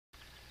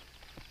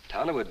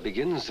Tonto, it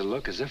begins to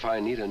look as if I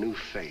need a new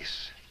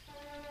face.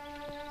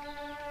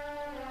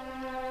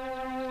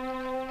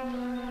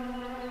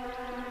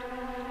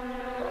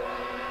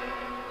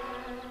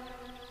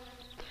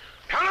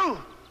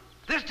 Tonto,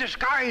 this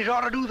disguise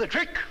ought to do the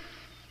trick.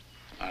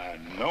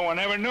 No one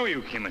ever knew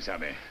you, Kemo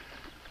Sabe.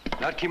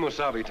 Not Kemo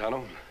Sabe,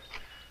 Tonto.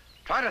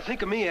 Try to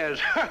think of me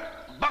as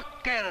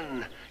Buck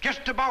Gannon,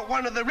 just about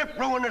one of the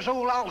rip-rowanest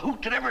old owl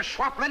hoots that ever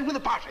swapped lead with a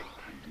posse.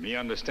 Me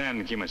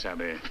understand, Kemo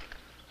Sabe.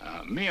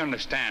 Me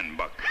understand,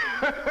 Buck.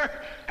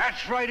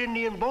 That's right,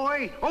 Indian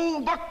boy.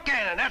 Old Buck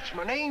Gannon, that's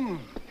my name.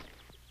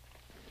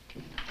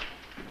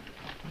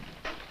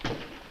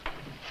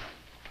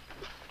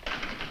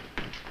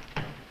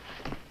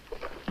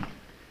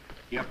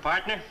 Your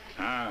partner?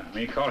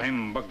 Me call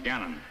him Buck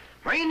Gannon.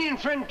 My Indian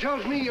friend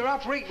tells me you're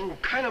operating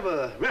kind of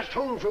a rest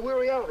home for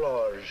weary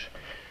outlaws.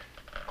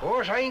 Of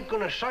course, I ain't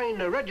gonna sign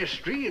the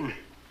registry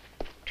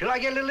till I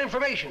get a little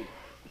information.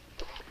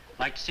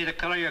 Like to see the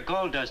color of your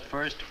gold dust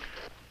first.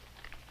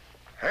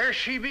 There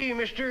she be,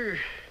 mister.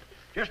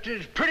 Just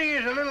as pretty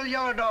as a little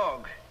yellow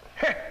dog.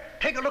 Heh,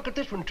 take a look at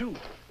this one, too.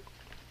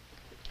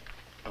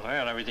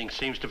 Well, everything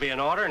seems to be in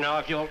order. Now,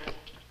 if you'll...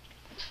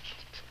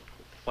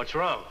 What's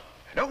wrong?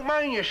 I don't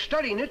mind you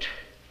studying it,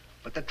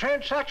 but the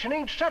transaction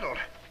ain't settled.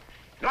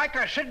 Like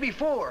I said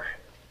before,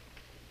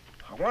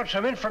 I want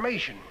some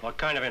information. What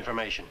kind of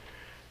information?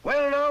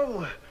 Well,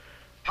 now,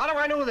 how do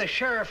I know the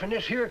sheriff in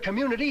this here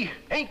community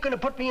ain't gonna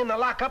put me in the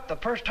lockup the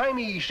first time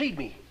he seed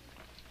me?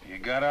 You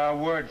got our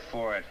word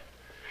for it.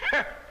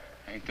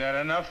 Ain't that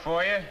enough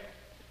for you?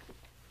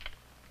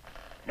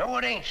 No,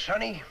 it ain't,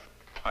 Sonny.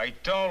 I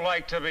don't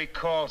like to be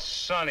called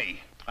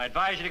Sonny. I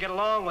advise you to get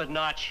along with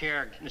Notch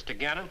here, Mr.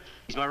 Gannon.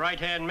 He's my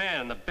right-hand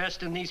man and the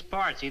best in these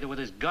parts, either with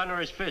his gun or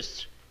his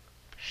fists.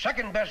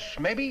 Second best,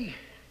 maybe.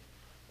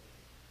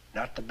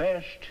 Not the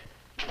best.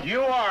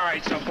 You are, I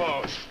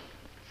suppose.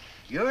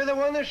 You're the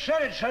one that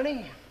said it,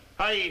 Sonny.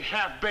 I eat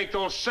half-baked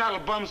old saddle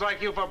bums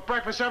like you for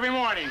breakfast every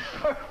morning.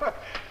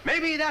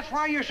 Maybe that's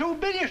why you're so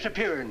bilious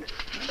appearing.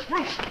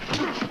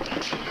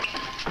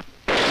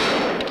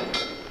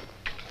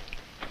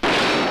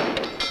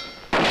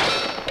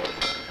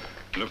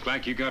 Look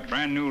like you got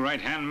brand new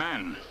right-hand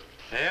man.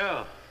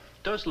 Yeah,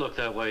 does look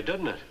that way,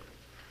 doesn't it?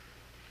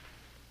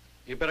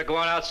 You better go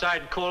on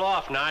outside and cool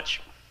off,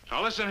 Notch.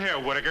 Now listen here,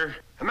 Whitaker.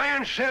 The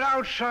man said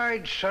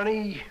outside,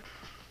 Sonny.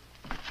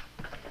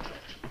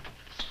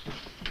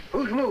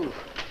 Whose move?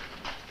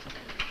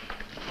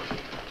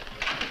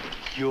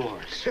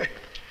 Yours.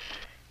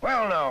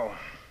 Well, now,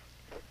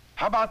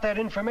 how about that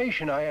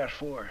information I asked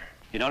for?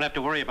 You don't have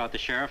to worry about the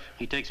sheriff.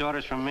 He takes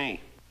orders from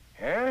me.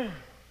 Yeah?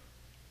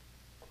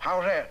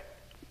 How's that?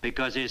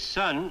 Because his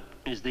son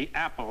is the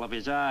apple of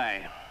his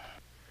eye.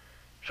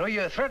 So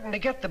you threaten to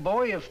get the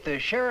boy if the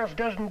sheriff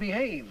doesn't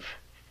behave.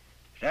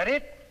 Is that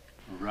it?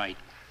 Right.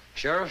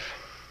 Sheriff,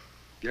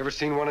 you ever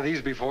seen one of these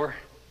before?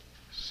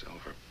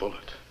 Silver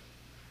bullet.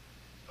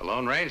 The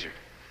Lone Ranger.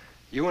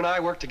 You and I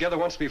worked together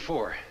once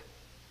before.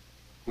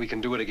 We can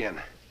do it again.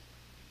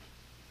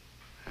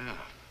 Yeah,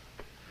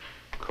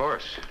 of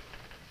course.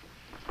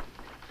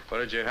 What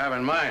did you have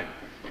in mind?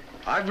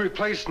 I've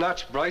replaced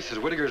Notch Bryce as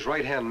Whitaker's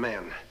right-hand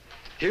man.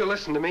 He'll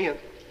listen to me and...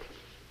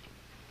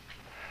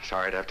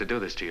 Sorry to have to do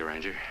this to you,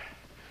 Ranger.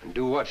 And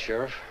do what,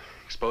 Sheriff?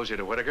 Expose you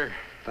to Whitaker?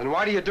 Then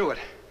why do you do it?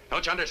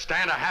 Don't you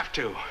understand? I have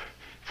to.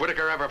 If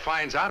Whitaker ever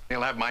finds out,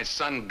 he'll have my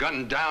son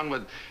gunned down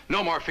with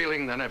no more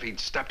feeling than if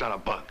he'd stepped on a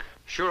bug.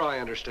 Sure, I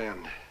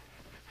understand.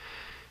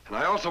 And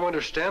I also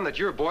understand that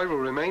your boy will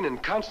remain in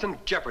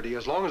constant jeopardy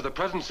as long as the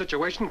present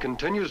situation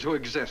continues to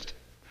exist.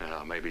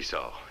 Well, maybe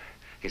so.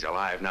 He's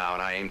alive now,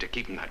 and I aim to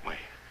keep him that way.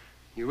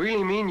 You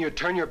really mean you'd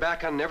turn your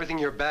back on everything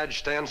your badge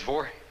stands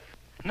for?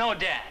 No,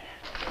 Dad.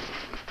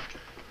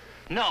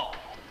 No.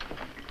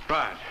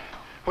 Rod,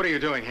 what are you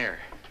doing here?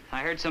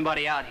 I heard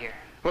somebody out here.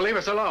 Well, leave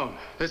us alone.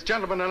 This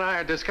gentleman and I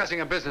are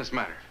discussing a business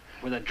matter.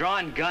 With a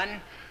drawn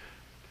gun?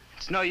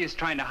 It's no use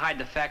trying to hide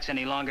the facts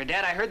any longer,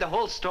 Dad. I heard the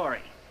whole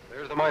story.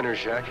 There's the miner's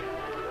shack.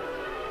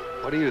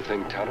 What do you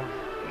think, Tonto?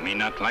 Me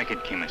not like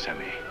it, Kemo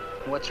Sabe.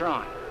 What's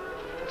wrong?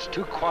 It's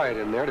too quiet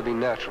in there to be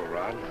natural,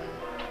 Rod.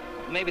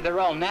 Maybe they're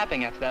all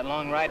napping after that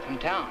long ride from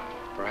town.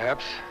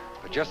 Perhaps.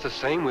 But just the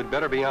same, we'd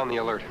better be on the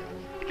alert.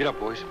 Get up,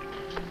 boys.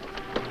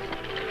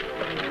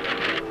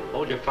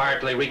 Hold your fire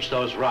till they reach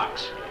those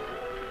rocks.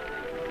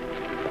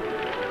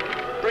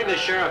 Bring the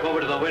sheriff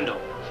over to the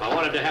window. I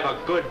want him to have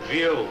a good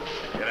view.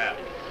 Get out.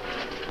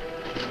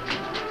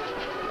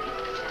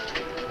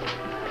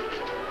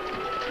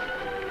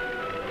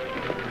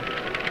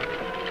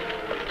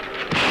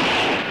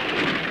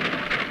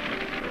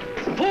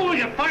 Fool,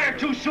 you fired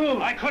too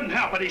soon. I couldn't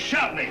help it. He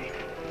shot me.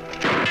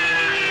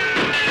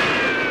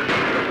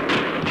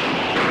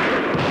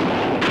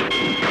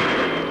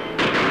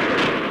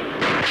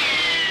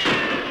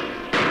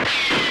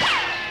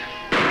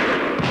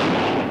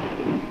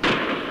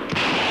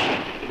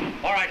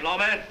 All right,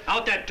 lawman,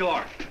 out that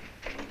door.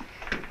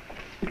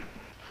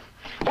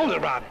 Hold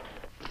it, Rod.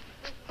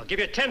 I'll give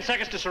you 10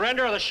 seconds to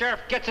surrender or the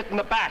sheriff gets it in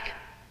the back.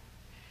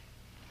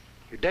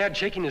 Your dad's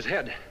shaking his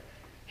head.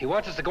 He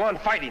wants us to go on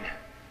fighting.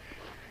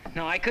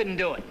 No, I couldn't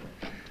do it.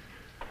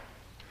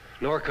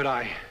 Nor could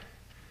I.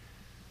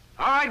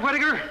 All right,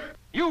 Whittaker,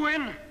 you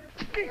win.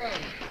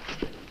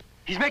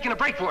 He's making a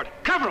break for it.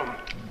 Cover him.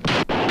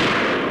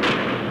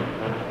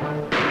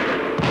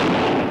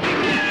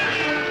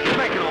 He'll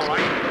make it all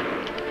right.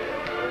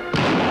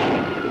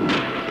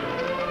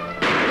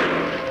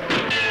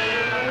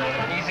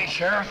 Easy,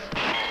 Sheriff.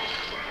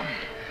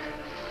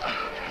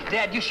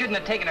 Dad, you shouldn't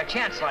have taken a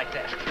chance like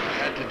that. I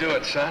had to do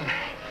it, son.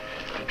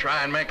 To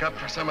try and make up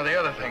for some of the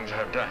other things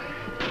I've done.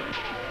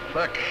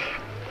 Look,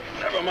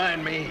 never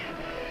mind me.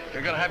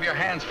 You're gonna have your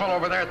hands full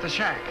over there at the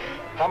shack.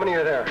 How many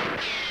are there?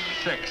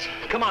 6.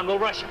 Come on, we'll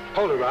rush him.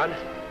 Hold it, Ron.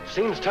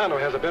 Seems Tonto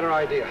has a better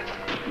idea.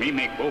 Me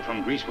make bow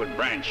from greasewood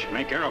branch.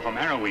 Make arrow from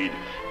arrowweed.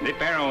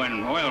 Dip arrow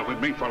in oil we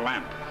bring for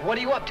lamp. What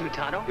are you up to,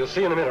 Tonto? You'll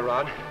see in a minute,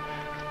 Ron.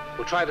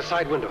 We'll try the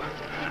side window.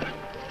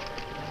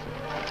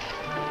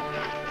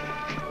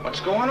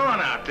 What's going on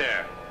out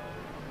there?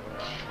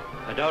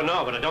 I don't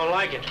know, but I don't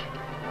like it.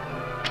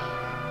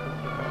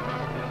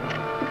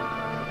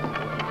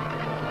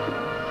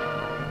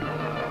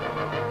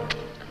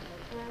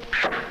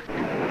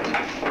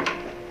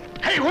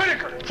 Hey,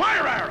 Whittaker,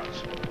 fire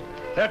arrows!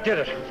 That did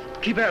it.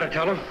 Keep at it,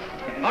 Tonto.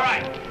 All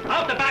right,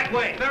 out the back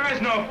way. There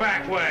is no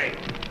back way.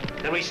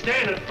 Then we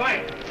stand and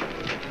fight.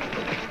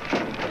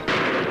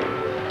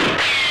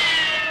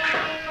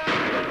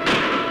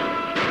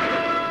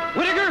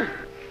 Whittaker!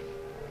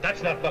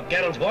 That's not Buck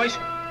Gannon's voice.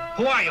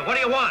 Who are you? What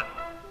do you want?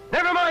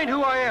 Never mind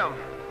who I am.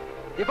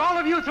 If all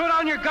of you throw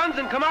down your guns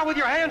and come out with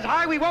your hands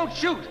high, we won't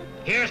shoot.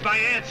 Here's my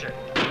answer.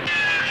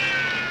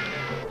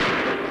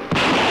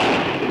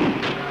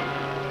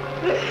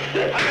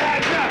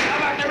 How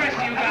about the rest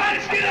of you guys?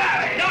 Let's get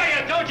out of here!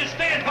 No, you don't. Just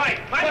stand by.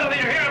 I'm the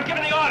leader here. I'm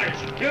giving the orders.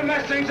 You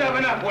mess things up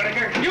enough,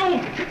 Whittaker.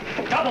 You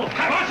double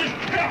crosses.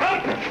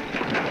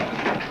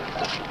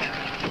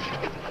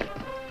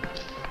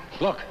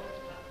 Look,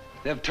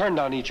 they've turned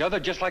on each other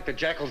just like the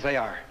jackals they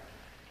are.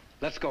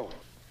 Let's go.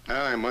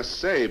 I must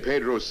say,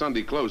 Pedro's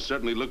Sunday clothes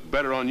certainly look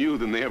better on you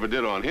than they ever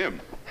did on him.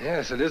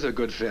 Yes, it is a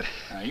good fit.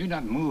 You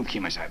not move,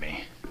 Kemo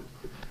Sabe.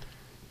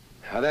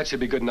 Now, that should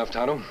be good enough,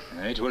 Tonto.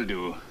 It will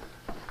do.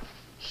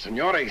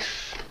 Senores,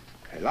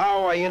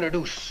 allow I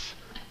introduce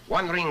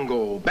Juan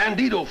Ringo,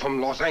 bandido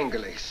from Los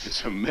Angeles.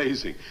 It's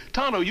amazing.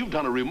 Tonto, you've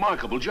done a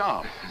remarkable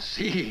job.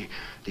 See,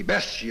 the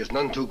best she is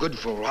none too good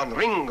for Juan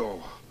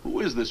Ringo.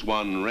 Who is this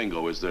Juan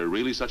Ringo? Is there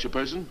really such a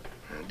person?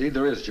 Indeed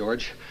there is,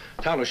 George.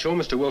 Tonto, show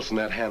Mr. Wilson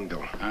that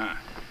handbill. Ah.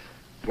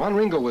 Juan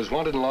Ringo was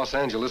wanted in Los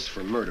Angeles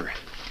for murder.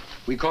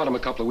 We caught him a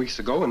couple of weeks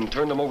ago and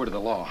turned him over to the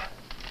law.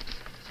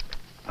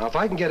 Now, if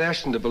I can get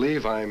Ashton to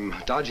believe I'm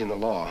dodging the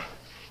law,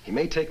 he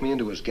may take me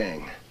into his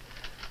gang.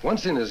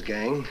 Once in his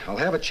gang, I'll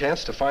have a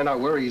chance to find out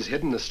where he's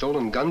hidden the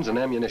stolen guns and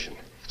ammunition.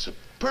 It's a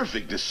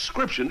perfect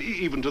description,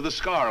 even to the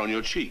scar on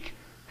your cheek.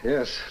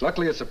 Yes,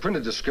 luckily it's a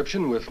printed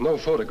description with no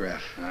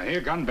photograph.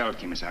 Here, gun belt,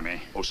 Kemo Sabe.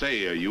 Oh,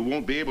 say, you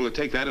won't be able to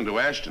take that into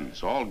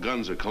Ashton's. All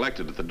guns are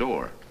collected at the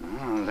door.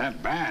 Oh,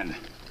 that bad.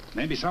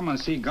 Maybe someone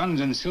see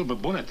guns and silver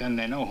bullet, then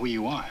they know who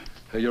you are.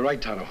 You're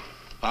right, Tonto.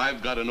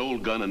 I've got an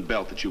old gun and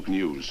belt that you can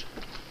use.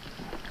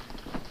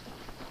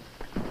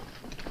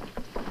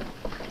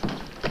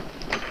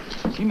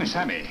 Kemo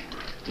Sabe,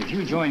 if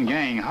you join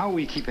gang, how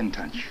we keep in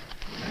touch?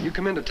 You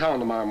come into town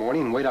tomorrow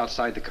morning and wait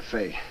outside the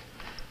cafe.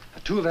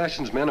 Two of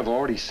Ashton's men have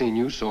already seen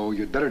you, so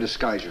you'd better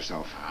disguise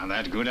yourself. Ah,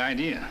 that's a good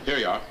idea. Here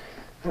you are.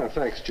 Oh,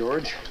 thanks,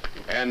 George.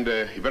 And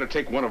you better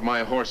take one of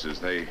my horses.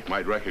 They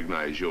might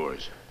recognize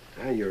yours.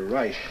 You're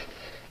right.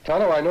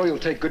 Tonto, I know you'll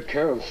take good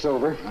care of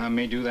Silver. I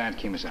may do that,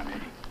 Kemo Sabe.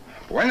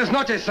 Buenas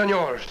noches,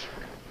 senors.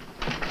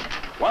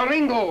 Juan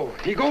Ringo,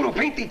 he go to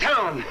paint the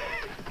town.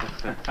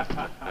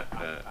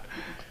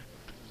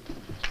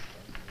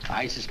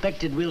 I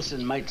suspected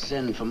Wilson might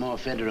send for more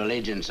federal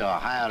agents or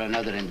hire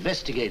another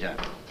investigator.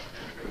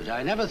 But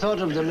I never thought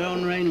of the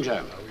Lone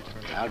Ranger.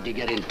 How'd you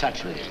get in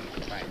touch with him?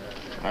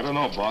 I don't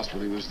know, boss,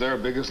 but he was there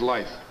big as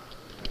life.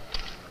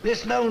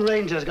 This Lone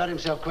Ranger's got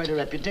himself quite a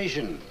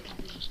reputation.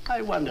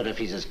 I wonder if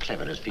he's as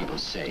clever as people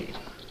say.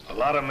 A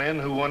lot of men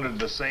who wanted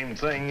the same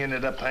thing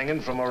ended up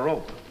hanging from a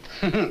rope.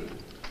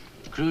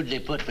 Crudely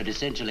put, but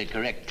essentially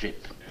correct,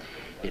 Trip.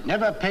 It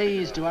never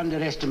pays to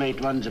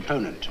underestimate one's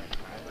opponent.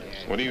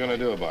 What are you going to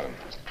do about him?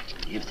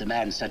 If the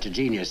man's such a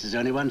genius, there's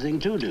only one thing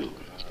to do.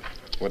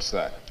 What's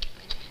that?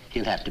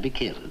 He'll have to be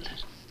killed.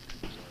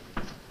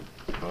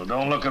 Well,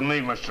 don't look at me,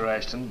 Mr.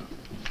 Ashton.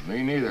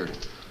 Me neither.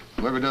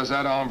 Whoever does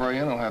that hombre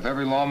in will have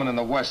every lawman in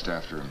the West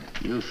after him.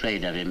 You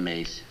afraid of him,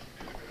 Mace?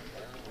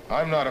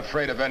 I'm not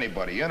afraid of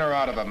anybody, in or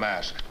out of a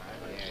mask.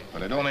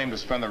 But I don't aim to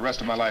spend the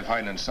rest of my life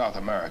hiding in South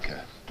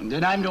America.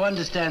 Then I'm to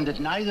understand that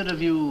neither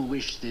of you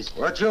wish this...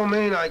 What you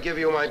mean I give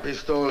you my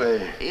pistole?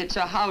 It's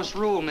a house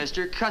rule,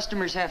 mister.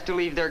 Customers have to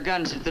leave their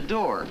guns at the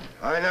door.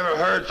 I never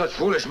heard such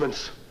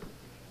foolishness.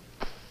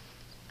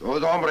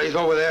 Those hombres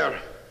over there,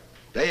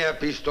 they have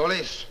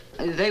pistoles?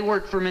 They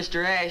work for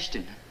Mr.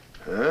 Ashton.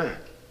 Huh?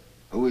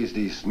 Who is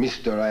this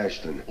Mr.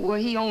 Ashton? Well,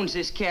 he owns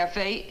this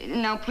cafe.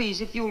 Now, please,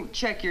 if you'll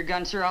check your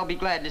gun, sir, I'll be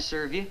glad to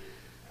serve you.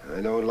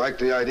 I don't like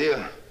the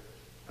idea,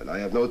 but I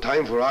have no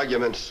time for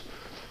arguments.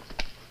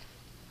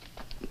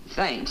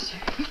 Thanks.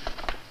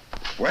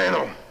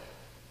 Bueno.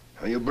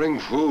 Now you bring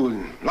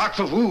food, lots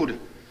of food.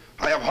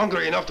 I have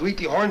hungry enough to eat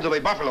the horns of a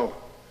buffalo.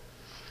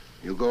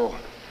 You go.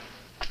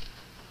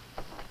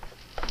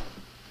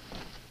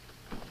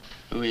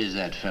 Who is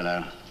that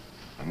fellow?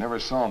 I never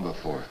saw him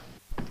before.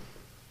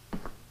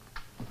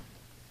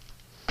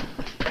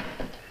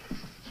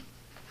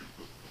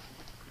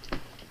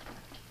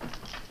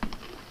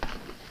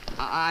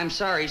 I'm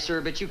sorry,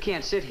 sir, but you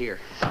can't sit here.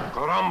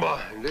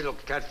 Caramba, little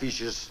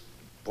catfishes.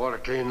 Por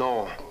que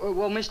no?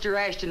 Well, Mr.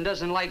 Ashton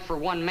doesn't like for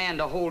one man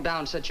to hold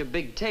down such a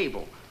big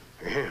table.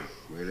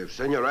 Well, if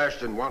Senor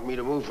Ashton want me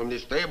to move from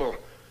this table,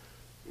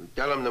 you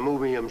tell him to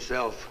move me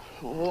himself.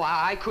 Oh,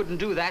 I couldn't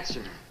do that,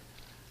 sir.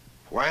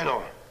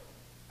 Bueno.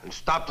 And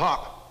stop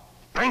talk.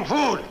 Bring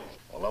food!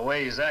 Well, the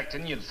way he's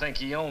acting, you'd think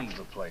he owns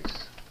the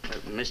place.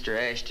 Mr.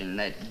 Ashton,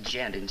 that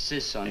gent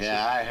insists on...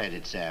 Yeah, I heard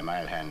it, Sam.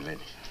 I'll handle it.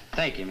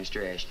 Thank you,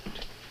 Mr. Ashton.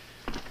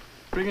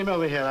 Bring him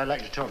over here. I'd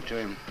like to talk to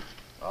him.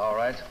 All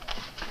right.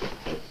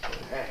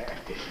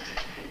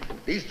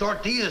 These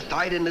tortillas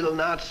tied in little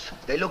knots,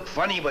 they look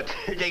funny, but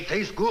they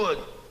taste good.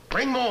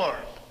 Bring more.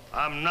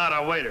 I'm not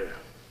a waiter.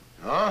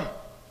 Huh?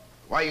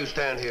 Why you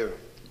stand here?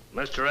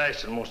 Mr.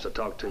 Ashton wants to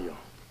talk to you.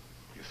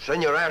 If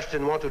Senor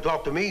Ashton want to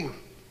talk to me,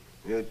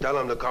 you tell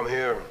him to come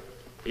here.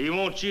 He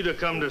wants you to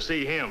come to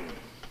see him.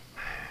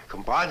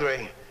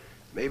 Compadre,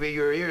 maybe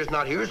your ear's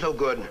not here so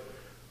good.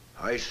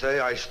 I say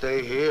I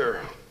stay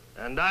here.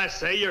 And I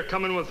say you're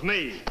coming with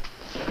me.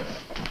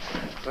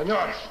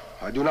 Senor,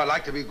 I do not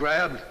like to be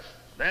grabbed.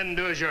 Then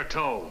do as you're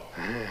told.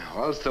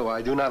 Also,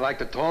 I do not like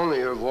the tone of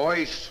your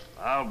voice.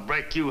 I'll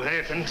break you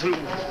half in two.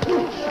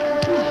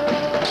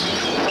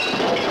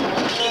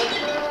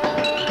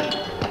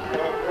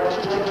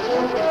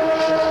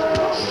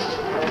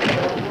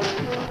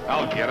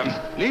 I'll get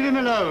him. Leave him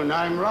alone.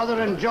 I'm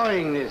rather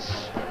enjoying this.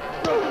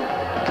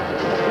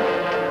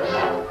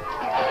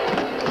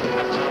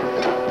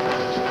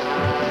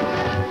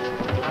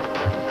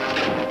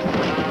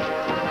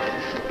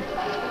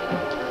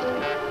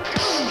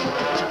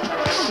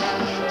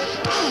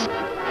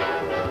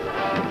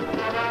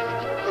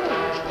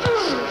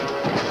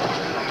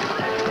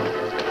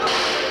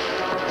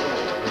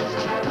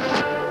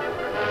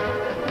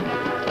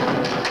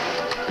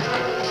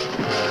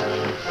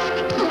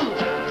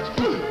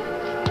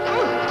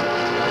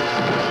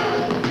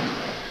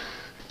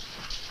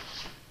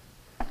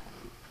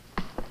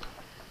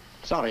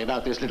 Sorry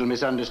about this little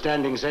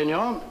misunderstanding,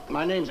 Senor.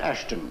 My name's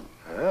Ashton.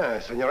 Ah,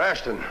 Senor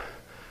Ashton.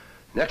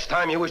 Next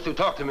time you wish to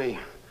talk to me,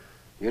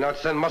 you not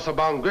send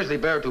muscle-bound grizzly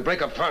bear to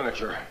break up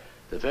furniture.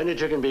 The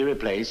furniture can be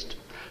replaced.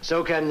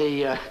 So can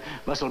the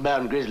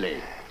muscle-bound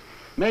grizzly.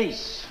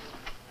 Mace,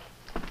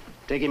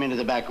 take him into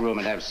the back room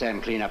and have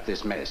Sam clean up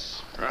this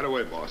mess. Right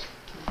away, boss.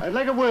 I'd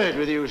like a word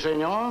with you,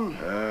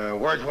 Senor.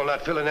 Words will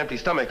not fill an empty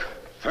stomach.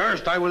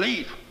 First, I will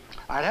eat.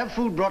 I'll have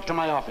food brought to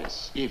my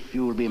office, if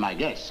you'll be my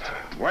guest.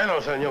 Bueno,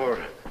 senor.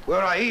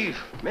 Where I eat,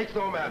 makes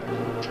no matter.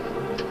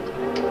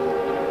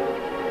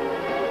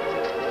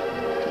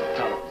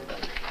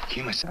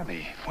 Kemo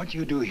Sabe, what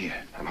you do here?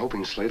 I'm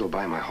hoping Slade will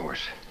buy my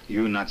horse.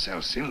 You not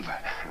sell silver.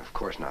 Of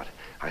course not.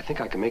 I think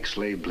I can make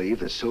Slade believe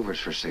that silver's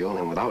for sale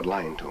and without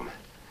lying to him.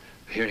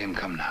 Hear him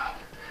come now.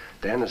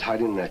 Dan is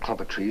hiding in that clump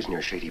of trees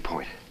near Shady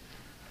Point.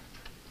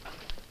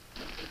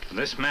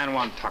 This man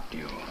want to talk to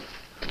you.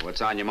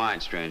 What's on your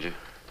mind, stranger?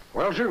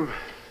 Well, sir,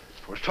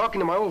 I was talking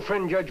to my old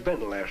friend Judge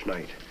Benton last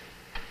night.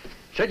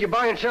 Said you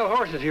buy and sell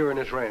horses here in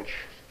this ranch.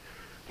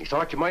 He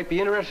thought you might be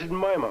interested in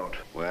my mount.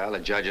 Well, the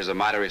judge is a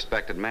mighty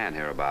respected man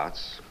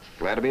hereabouts.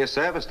 Glad to be of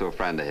service to a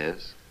friend of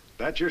his.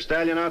 That your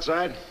stallion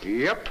outside?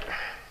 Yep.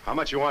 How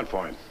much you want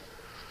for him?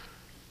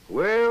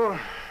 Well,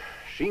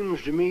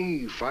 seems to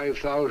me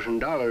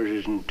 $5,000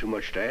 isn't too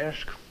much to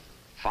ask.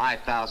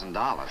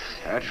 $5,000?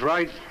 That's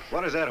right.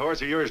 What does that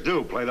horse of yours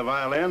do? Play the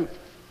violin?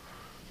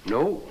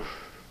 No.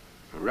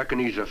 I reckon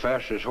he's the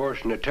fastest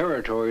horse in the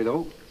territory,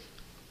 though.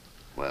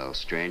 Well,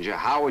 stranger,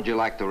 how would you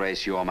like to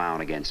race your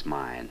mount against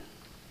mine?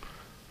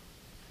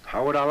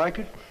 How would I like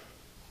it?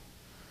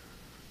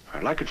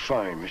 I'd like it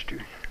fine, mister.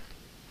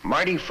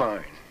 Mighty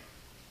fine.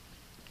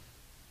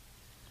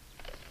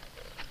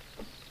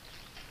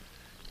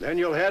 Then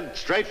you'll head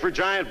straight for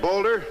Giant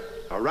Boulder,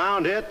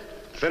 around it,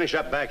 finish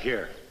up back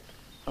here.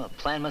 Well, the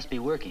plan must be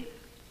working.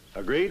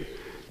 Agreed?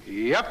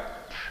 Yep.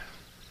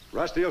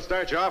 Rusty will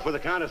start you off with a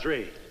count of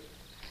 3.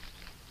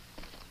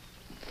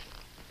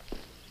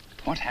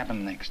 What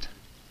happened next?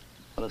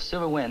 Well, if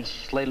Silver wins,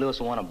 Slade Lewis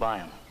will want to buy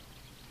him.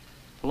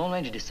 The Lone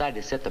Ranger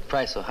decided to set the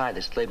price so high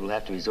that Slade will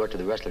have to resort to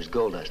the rustler's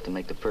gold dust to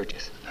make the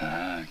purchase.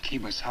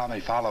 Kemo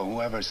Sabe follow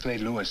whoever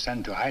Slade Lewis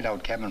sent to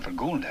hideout cabin for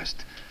gold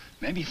dust.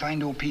 Maybe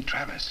find old Pete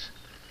Travis.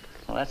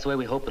 Well, that's the way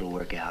we hope it'll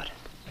work out.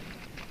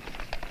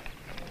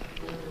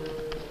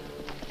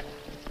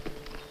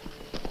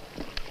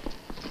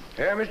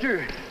 Yeah,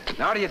 mister.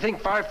 Now do you think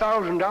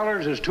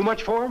 $5,000 is too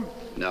much for him?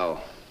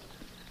 No.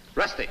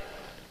 Rusty.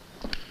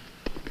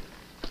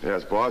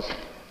 Yes, boss.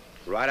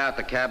 Ride out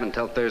the cabin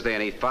until Thursday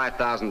and eat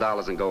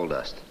 $5,000 in gold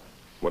dust.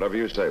 Whatever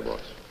you say,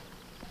 boss.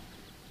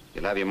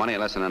 You'll have your money in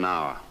less than an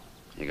hour.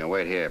 You can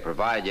wait here,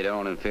 provided you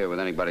don't interfere with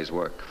anybody's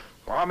work.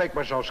 Well, I'll make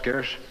myself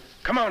scarce.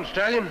 Come on,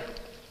 Stallion.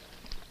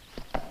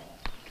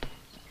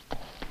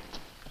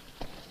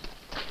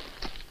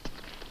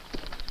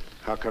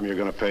 How come you're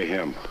going to pay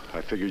him?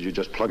 I figured you'd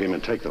just plug him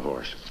and take the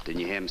horse. Didn't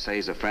you hear him say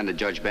he's a friend of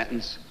Judge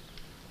Benton's?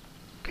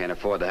 Can't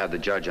afford to have the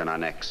judge on our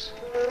necks.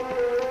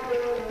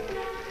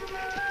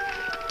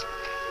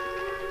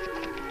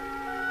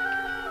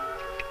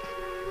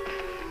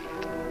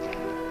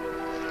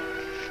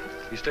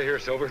 You stay here,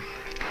 Silver.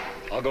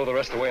 I'll go the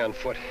rest of the way on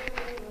foot.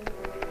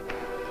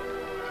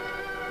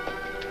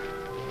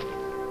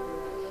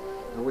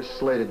 I wish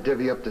Slade'd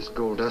divvy up this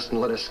gold dust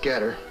and let us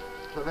scatter.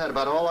 I've had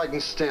about all I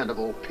can stand of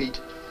old Pete.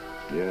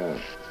 Yeah.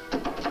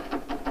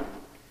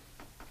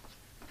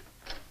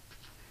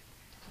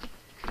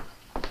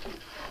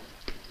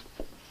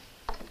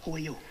 Who are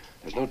you?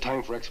 There's no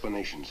time for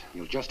explanations.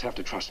 You'll just have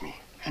to trust me.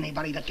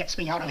 Anybody that gets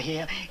me out of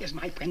here is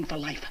my friend for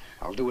life.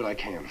 I'll do what I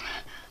can.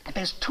 But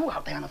there's two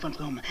out there in the front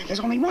room. There's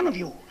only one of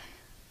you.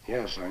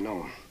 Yes, I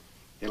know.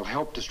 It'll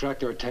help distract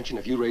their attention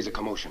if you raise a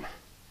commotion.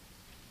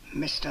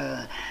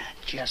 Mister,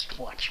 just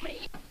watch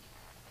me.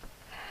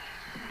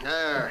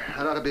 There,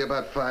 that ought to be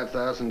about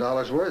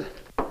 $5,000 worth.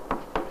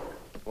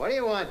 What do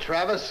you want,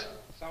 Travis?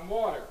 Some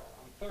water.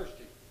 I'm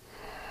thirsty.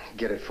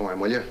 Get it for him,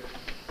 will you?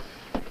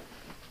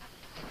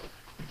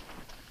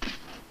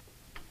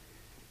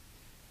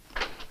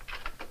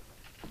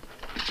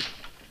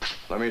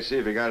 Let me see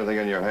if you got anything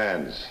in your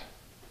hands.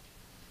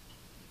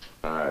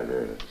 All right,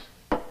 there it is.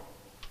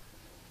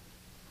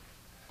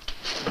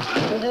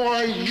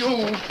 Why,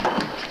 you...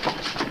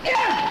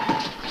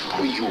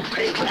 Oh, you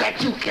pay for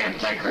that. You can't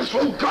take this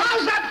fool.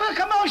 How's that for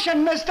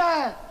commotion,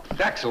 mister?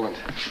 Excellent.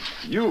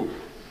 You,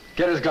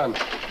 get his gun.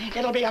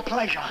 It'll be a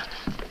pleasure.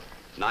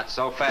 Not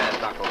so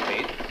fast, Uncle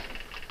Pete.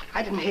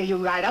 I didn't hear you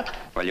ride up.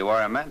 Well, you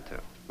weren't meant to.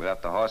 We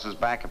left the horses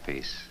back a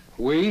piece.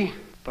 We?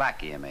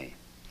 Blackie and me.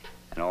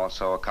 And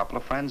also a couple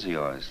of friends of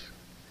yours.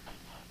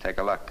 Take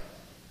a look.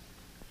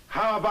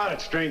 How about it,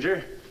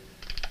 stranger?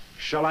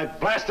 Shall I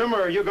blast him,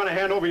 or are you going to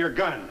hand over your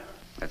gun?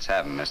 Let's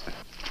have him, mister.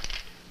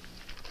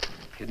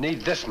 You'd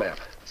need this map.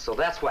 So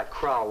that's why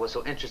Crowell was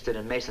so interested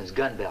in Mason's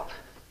gun belt.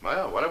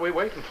 Well, what are we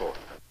waiting for?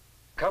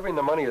 Covering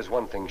the money is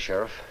one thing,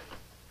 Sheriff.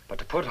 But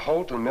to put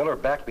Holt and Miller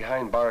back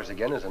behind bars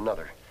again is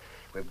another.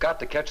 We've got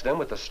to catch them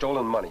with the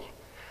stolen money.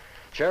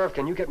 Sheriff,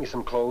 can you get me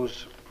some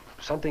clothes?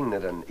 Something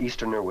that an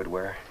Easterner would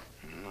wear?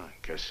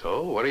 I guess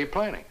so. What are you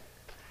planning?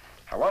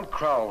 I want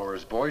Crowell or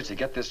his boys to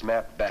get this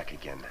map back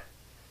again.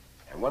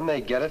 And when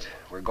they get it,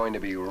 we're going to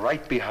be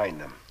right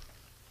behind them.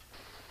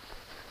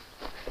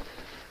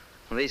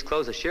 Well, these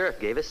clothes the sheriff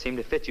gave us seem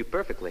to fit you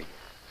perfectly.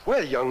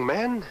 Well, young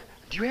man,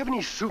 do you have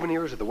any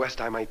souvenirs of the West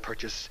I might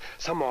purchase?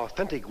 Some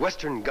authentic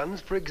Western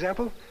guns, for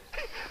example?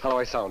 How do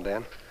I sound,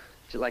 Dan?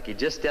 It's like you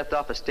just stepped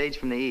off a stage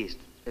from the East.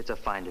 It's a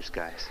fine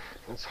disguise.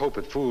 Let's hope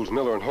it fools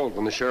Miller and Holt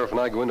when the sheriff and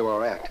I go into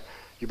our act.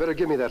 You better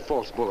give me that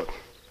false bullet.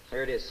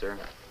 Here it is, sir.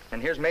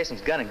 And here's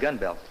Mason's gun and gun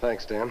belt.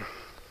 Thanks, Dan.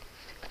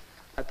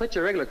 I put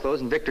your regular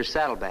clothes in Victor's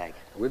saddlebag.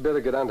 We'd better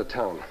get on to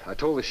town. I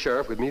told the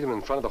sheriff we'd meet him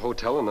in front of the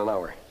hotel in an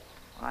hour.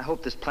 I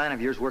hope this plan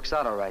of yours works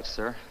out all right,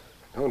 sir.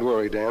 Don't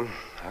worry, Dan.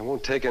 I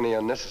won't take any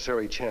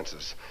unnecessary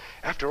chances.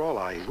 After all,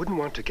 I wouldn't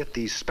want to get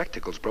these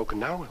spectacles broken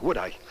now, would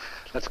I?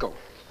 Let's go.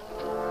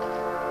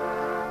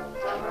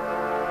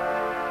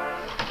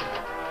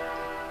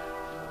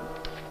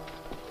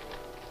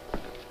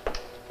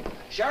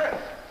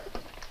 Sheriff!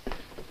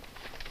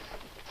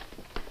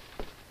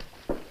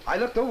 I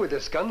looked over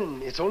this gun,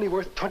 and it's only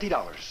worth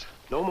 $20.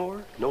 No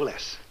more, no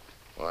less.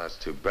 Well, that's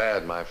too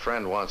bad. My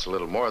friend wants a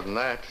little more than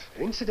that.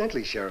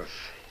 Incidentally, Sheriff,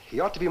 he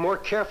ought to be more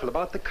careful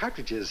about the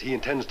cartridges he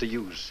intends to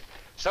use.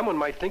 Someone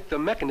might think the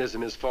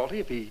mechanism is faulty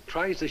if he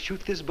tries to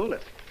shoot this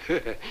bullet.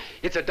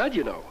 It's a dud,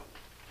 you know.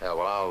 Yeah,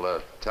 well,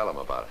 I'll tell him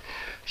about it.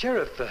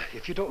 Sheriff,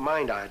 if you don't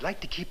mind, I'd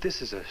like to keep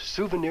this as a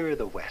souvenir of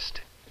the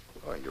West.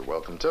 Well, you're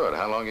welcome to it.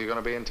 How long are you going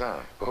to be in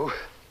town? Oh,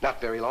 not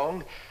very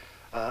long.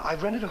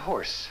 I've rented a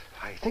horse.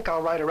 I think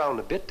I'll ride around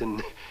a bit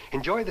and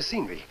enjoy the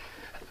scenery.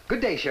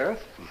 Good day,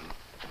 Sheriff.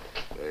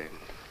 Okay.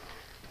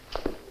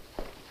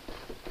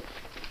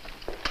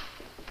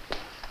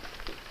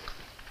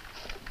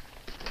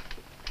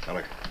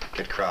 Miller,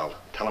 get Crowell.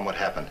 Tell him what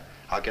happened.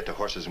 I'll get the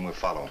horses and we'll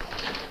follow him.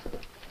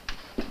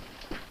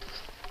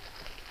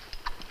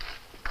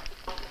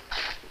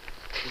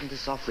 Isn't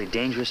this awfully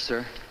dangerous,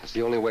 sir? It's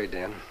the only way,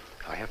 Dan.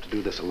 I have to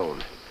do this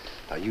alone.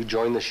 Now, you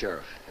join the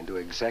sheriff and do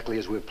exactly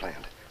as we've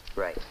planned.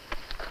 Right.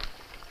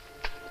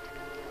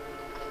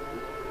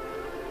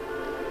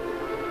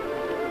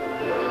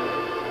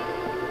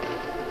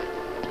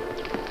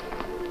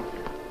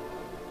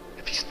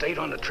 If he stayed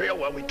on the trail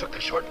while we took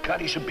the shortcut,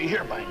 he should be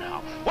here by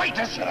now. Wait,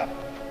 just shut up.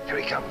 Here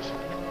he comes.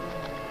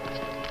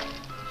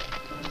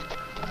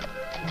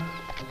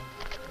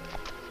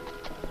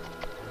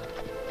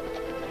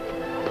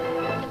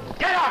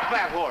 Get off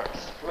that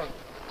horse!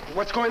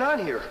 What's going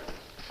on here?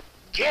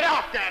 Get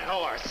off that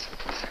horse!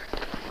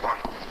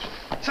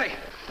 Say,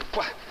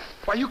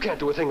 why, you can't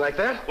do a thing like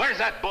that. Where's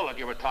that bullet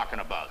you were talking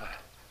about?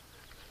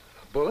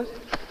 Bullet?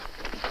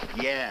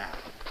 Yeah.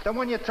 The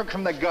one you took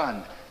from the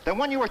gun. The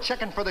one you were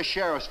checking for the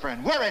sheriff's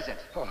friend. Where is it?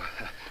 Oh,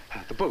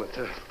 the bullet.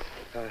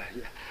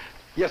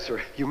 Yes,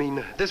 sir. You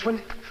mean this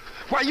one?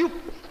 Why, you...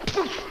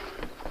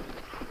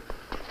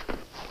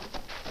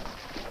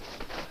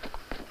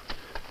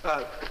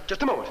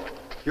 Just a moment.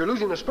 You're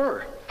losing the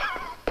spur.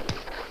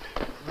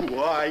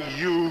 Why,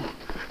 you...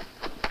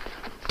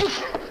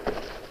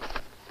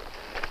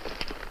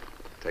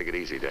 Take it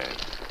easy, Dan.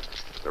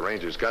 The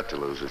Ranger's got to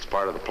lose. It's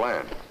part of the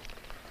plan.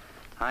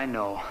 I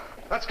know.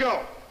 Let's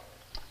go.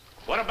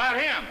 What about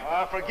him?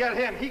 Forget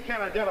him. He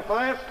can't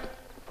identify us.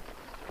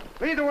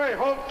 Lead the way,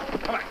 Holt.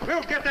 Come on,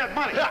 we'll get that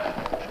money.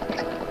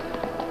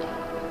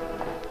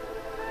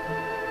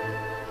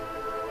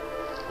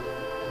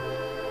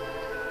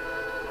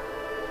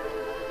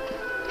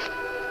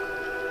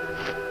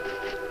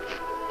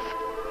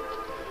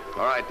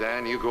 All right,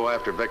 Dan, you go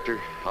after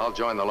Victor. I'll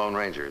join the Lone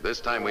Ranger.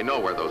 This time we know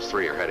where those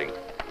three are heading.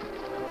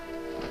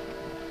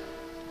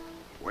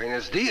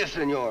 Buenos dias,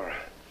 senor.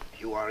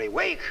 You are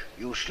awake.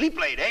 You sleep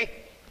late,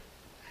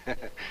 eh?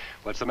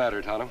 What's the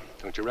matter, Tonto?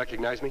 Don't you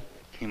recognize me?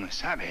 Kemo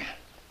Sabe.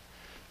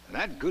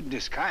 That good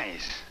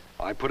disguise.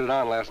 I put it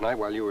on last night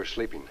while you were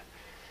sleeping.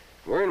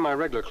 Wearing my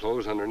regular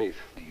clothes underneath.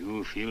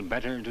 You feel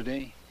better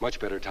today? Much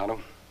better, Tonto.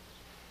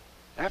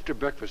 After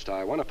breakfast,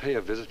 I want to pay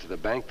a visit to the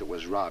bank that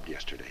was robbed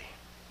yesterday.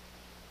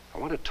 I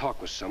want to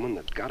talk with someone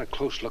that got a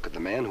close look at the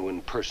man who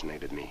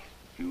impersonated me.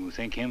 You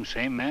think him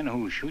same man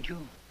who shoot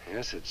you?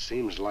 Yes, it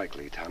seems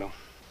likely, Tonto.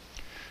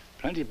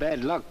 Plenty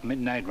bad luck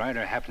Midnight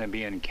Rider happened to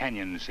be in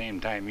Canyon the same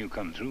time you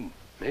come through.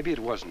 Maybe it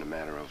wasn't a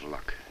matter of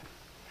luck.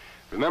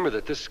 Remember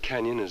that this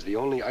canyon is the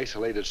only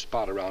isolated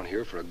spot around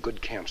here for a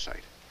good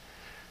campsite.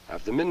 Now,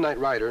 if the Midnight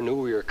Rider knew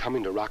we were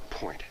coming to Rock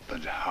Point...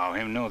 But how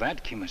him know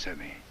that, Kemo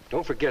Sabe?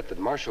 Don't forget that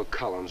Marshal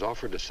Collins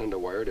offered to send a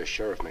wire to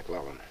Sheriff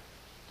McClellan.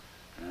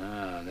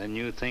 Ah, then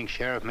you think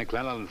Sheriff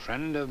McClellan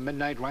friend of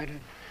Midnight Rider?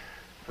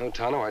 No,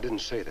 Tonto, I didn't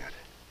say that.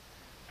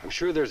 I'm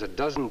sure there's a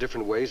dozen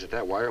different ways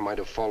that wire might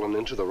have fallen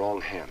into the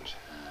wrong hands.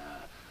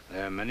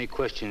 There are many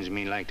questions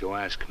me like to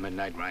ask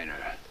Midnight Rider.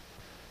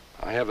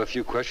 I have a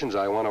few questions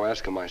I want to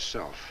ask him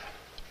myself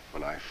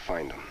when I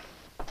find him.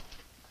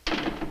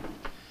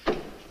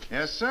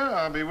 Yes, sir.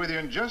 I'll be with you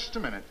in just a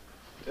minute.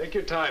 Take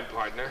your time,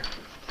 partner.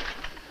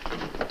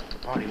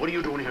 Marty, what are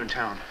you doing here in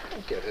town?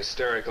 Don't get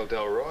hysterical,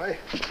 Delroy.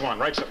 Come on,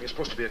 write something. You're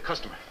supposed to be a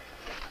customer.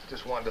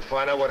 Just wanted to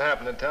find out what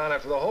happened in town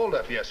after the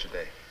holdup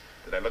yesterday.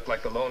 Did I look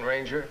like the Lone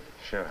Ranger?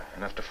 Sure.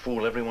 Enough to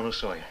fool everyone who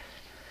saw you.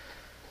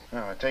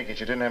 Now, I take it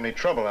you didn't have any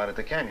trouble out at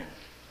the canyon.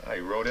 I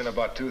rode in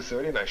about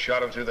 2:30 and I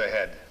shot him through the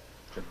head.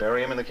 Did you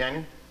bury him in the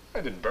canyon?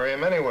 I didn't bury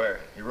him anywhere.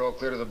 He rolled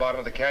clear to the bottom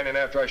of the canyon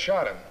after I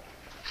shot him.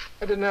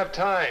 I didn't have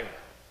time.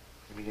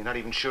 You mean you're not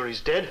even sure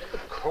he's dead?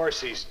 Of course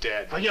he's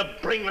dead. Are you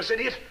brainless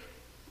idiot?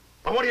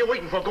 Well, what are you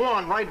waiting for? Go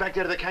on, ride back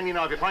there to the canyon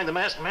now. If you find the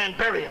masked man,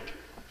 bury him.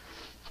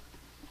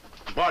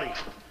 Body.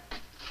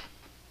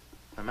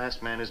 The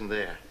masked man isn't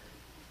there.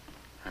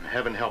 And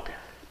heaven help you.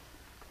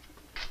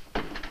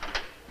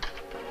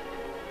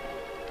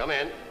 Come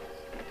in.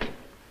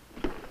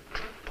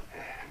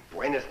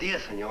 Buenos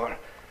dias, senor.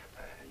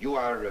 You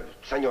are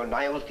Senor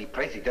Niles, the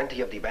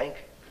presidente of the bank?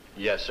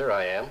 Yes, sir,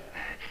 I am.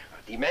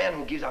 The man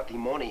who gives out the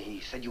money,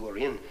 he said you were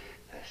in.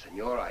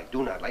 Senor, I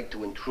do not like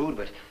to intrude,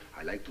 but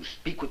I'd like to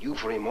speak with you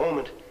for a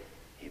moment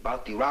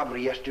about the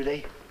robbery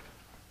yesterday.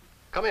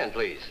 Come in,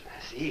 please.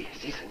 Si,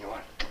 senor.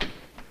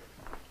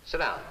 Sit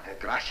down.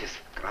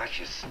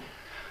 Gracias.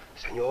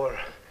 Senor,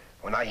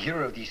 when I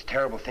hear of these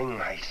terrible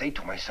things, I say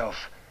to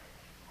myself,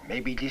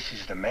 maybe this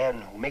is the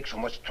man who makes so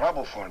much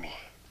trouble for me.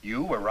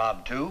 You were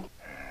robbed, too?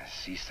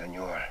 Si,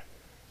 senor.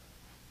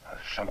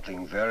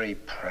 Something very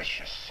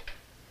precious.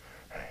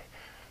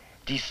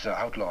 This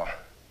outlaw,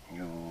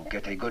 you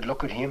get a good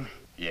look at him?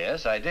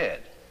 Yes, I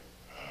did.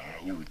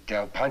 You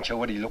tell Pancho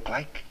what he looked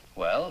like?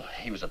 Well,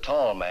 he was a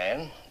tall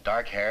man,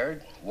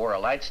 dark-haired, wore a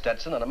light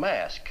Stetson and a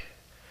mask.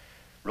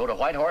 Rode a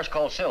white horse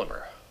called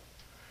Silver.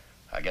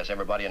 I guess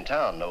everybody in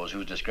town knows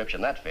whose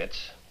description that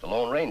fits. The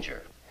Lone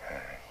Ranger.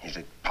 Is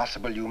it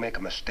possible you make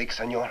a mistake,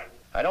 senor?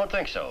 I don't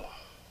think so.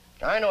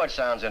 I know it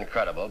sounds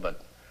incredible,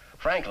 but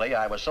frankly,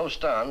 I was so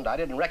stunned I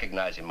didn't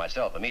recognize him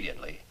myself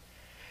immediately.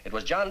 It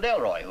was John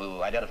Delroy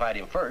who identified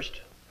him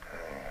first.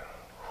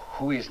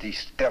 Who is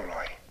this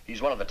Delroy?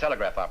 He's one of the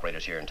telegraph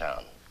operators here in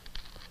town.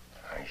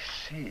 I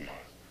see.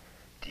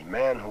 The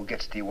man who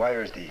gets the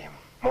wires the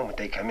moment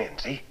they come in,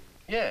 see?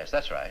 Yes,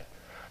 that's right.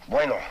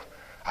 Bueno,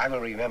 I will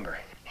remember.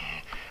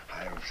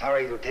 I'm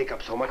sorry to take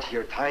up so much of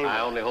your time.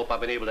 I only hope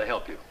I've been able to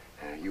help you.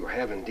 You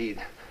have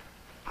indeed.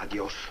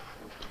 Adios.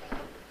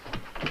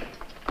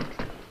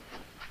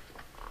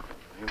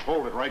 You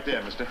hold it right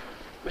there, mister.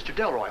 Mr.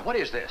 Delroy, what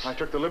is this? I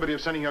took the liberty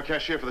of sending your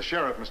cashier for the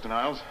sheriff, Mr.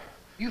 Niles.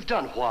 You've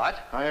done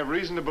what? I have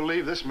reason to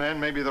believe this man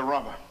may be the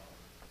robber.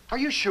 Are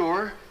you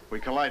sure? We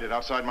collided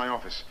outside my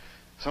office.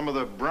 Some of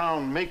the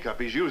brown makeup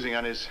he's using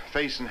on his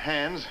face and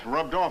hands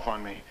rubbed off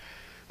on me.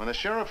 When the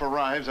sheriff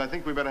arrives, I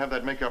think we better have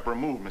that makeup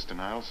removed, Mr.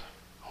 Niles.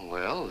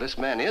 Well, this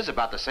man is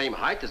about the same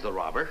height as the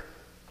robber.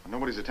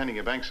 Nobody's attending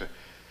your bank, sir.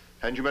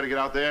 Hadn't you better get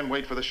out there and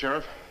wait for the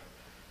sheriff?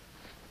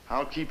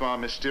 I'll keep our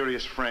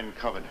mysterious friend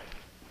covered.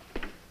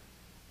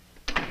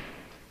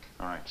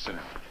 All right, sit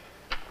down.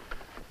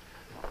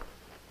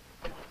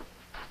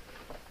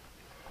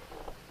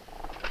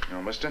 You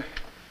know, mister,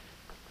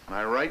 am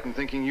I right in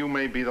thinking you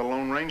may be the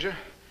Lone Ranger?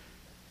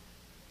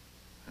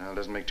 Well, it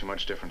doesn't make too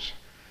much difference.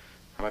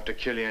 I'll have to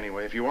kill you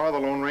anyway. If you are the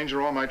Lone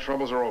Ranger, all my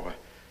troubles are over.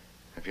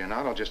 If you're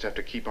not, I'll just have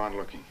to keep on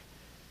looking.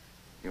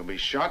 You'll be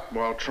shot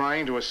while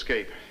trying to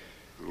escape.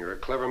 You're a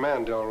clever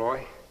man,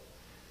 Delroy.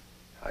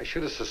 I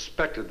should have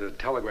suspected the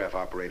telegraph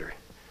operator.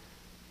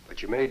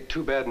 But you made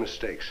two bad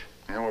mistakes.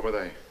 Yeah, what were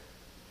they?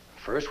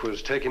 First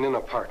was taking in a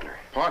partner.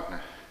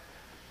 Partner?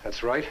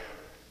 That's right.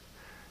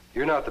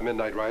 You're not the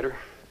Midnight Rider.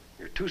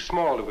 You're too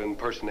small to have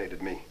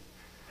impersonated me.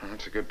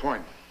 That's a good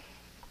point.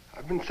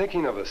 I've been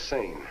thinking of a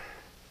saying.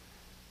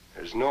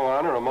 There's no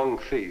honor among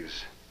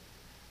thieves.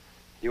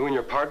 You and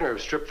your partner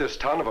have stripped this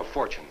town of a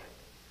fortune.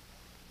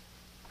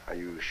 Are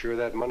you sure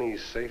that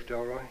money's safe,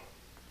 Delroy?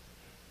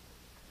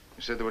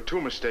 You said there were two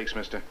mistakes,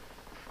 mister.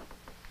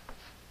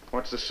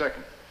 What's the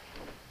second?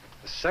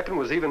 The second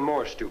was even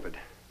more stupid.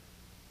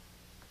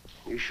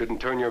 You shouldn't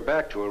turn your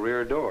back to a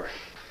rear door.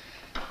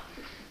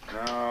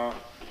 No,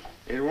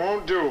 it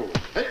won't do.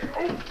 Hey,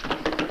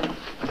 oh.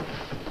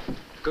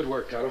 Good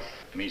work, Tonto.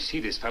 Me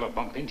see this fellow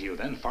bump into you,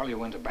 then follow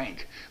you into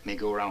bank. Me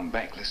go around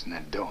back, listen to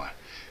that door.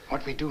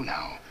 What we do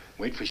now?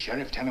 Wait for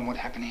sheriff, tell him what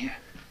happened here?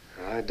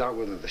 I doubt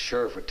whether the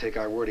sheriff would take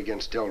our word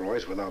against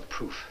Delroy's without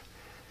proof.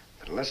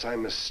 But unless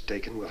I'm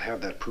mistaken, we'll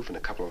have that proof in a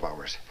couple of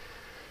hours.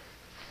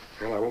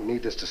 Well, I won't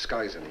need this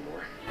disguise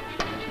anymore.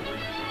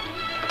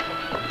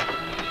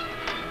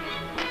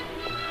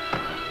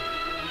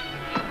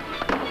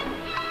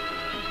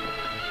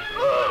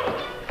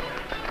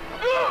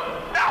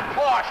 Now,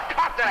 boss,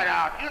 cut that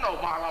out. You know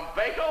Marlon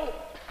Baco.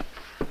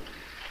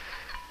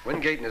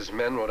 Wingate and his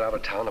men rode out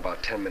of town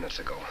about 10 minutes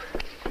ago.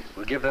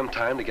 We'll give them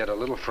time to get a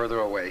little further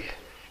away,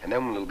 and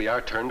then it'll be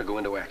our turn to go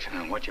into action.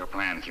 And what's your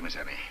plan, Kemo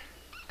Sabe?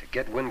 To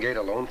get Wingate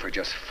alone for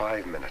just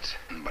 5 minutes.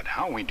 But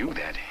how we do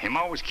that? Him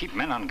always keep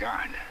men on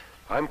guard.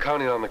 I'm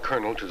counting on the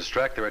colonel to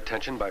distract their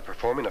attention by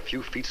performing a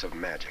few feats of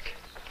magic.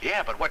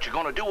 Yeah, but what you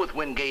gonna do with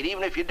Wingate,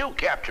 even if you do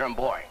capture him,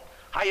 boy?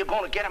 How you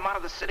gonna get him out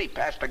of the city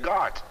past the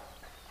guards?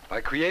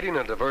 By creating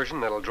a diversion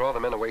that'll draw the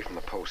men away from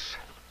the posts.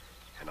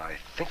 And I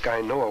think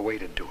I know a way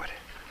to do it.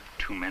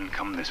 Two men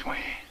come this way.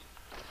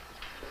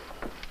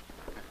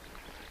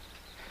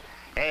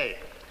 Hey,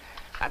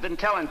 I've been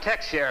telling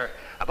Tex here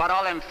about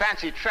all them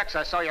fancy tricks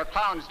I saw your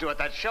clowns do at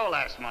that show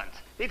last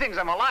month. He thinks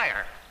I'm a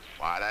liar.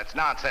 Why, that's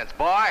nonsense,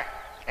 boy.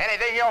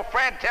 Anything your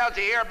friend tells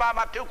you here about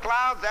my two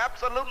clowns,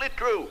 absolutely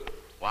true.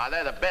 Why,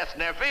 they're the best in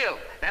their field.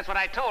 That's what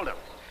I told him.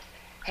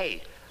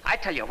 Hey, I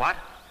tell you what,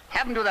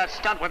 have them do that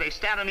stunt where they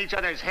stand on each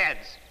other's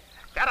heads.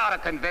 That ought to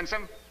convince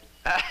him.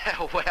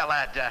 Well,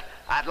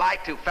 I'd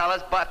like to,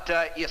 fellas, but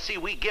you see,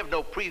 we give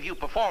no preview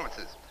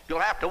performances. You'll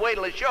have to wait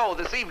till the show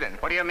this evening.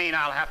 What do you mean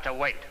I'll have to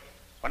wait?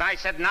 When I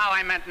said now,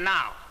 I meant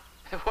now.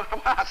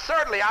 Well,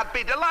 certainly, I'd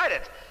be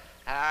delighted.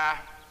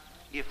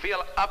 You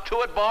feel up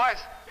to it, boys?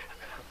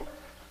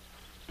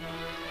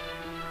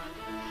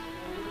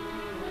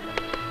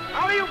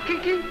 How are you,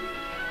 Kiki?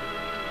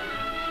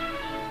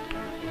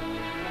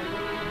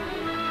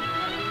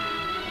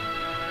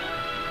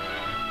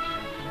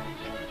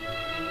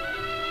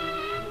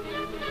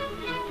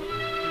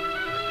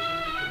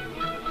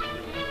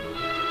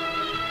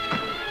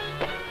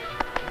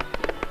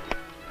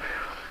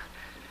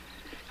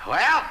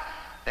 Well,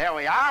 there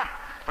we are.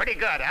 Pretty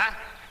good, huh?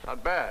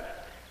 Not bad.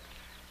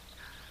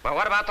 Well,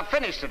 what about the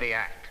finish to the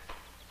act?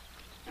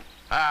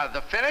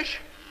 The finish?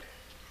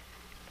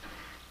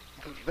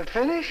 The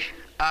finish?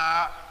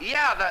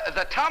 Yeah,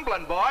 the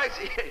tumbling, boys.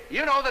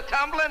 You know the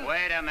tumbling?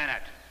 Wait a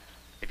minute.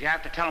 If you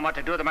have to tell them what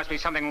to do, there must be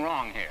something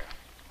wrong here.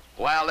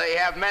 Well, they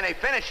have many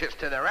finishes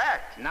to their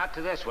act. Not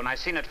to this one. I've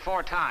seen it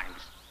 4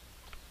 times.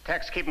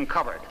 Tex, keep them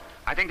covered.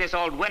 I think this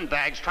old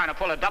windbag's trying to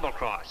pull a double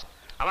cross.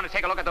 I want to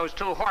take a look at those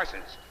 2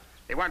 horses.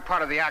 They weren't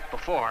part of the act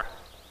before.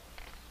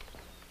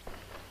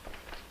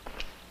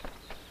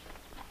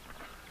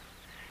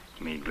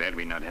 Me glad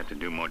we not have to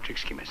do more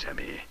tricks, Kemo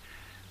Sabe.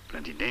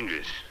 Plenty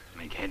dangerous.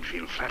 Make head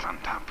feel flat on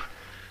top.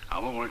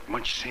 Our work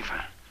much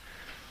safer.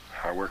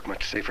 Our work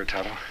much safer,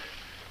 Tonto.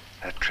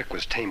 That trick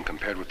was tame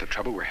compared with the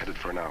trouble we're headed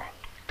for now.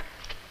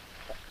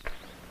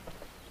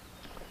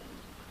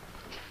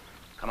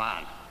 Come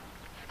on.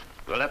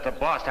 We'll let the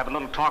boss have a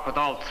little talk with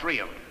all 3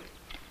 of them.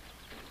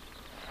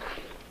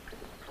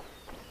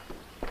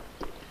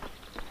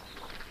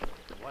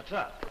 What's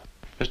up?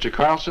 Mr.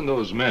 Carlson,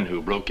 those men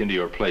who broke into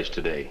your place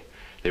today,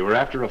 they were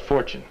after a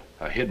fortune,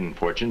 a hidden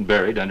fortune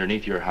buried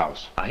underneath your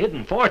house. A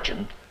hidden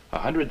fortune?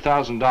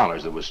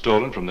 $100,000 that was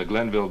stolen from the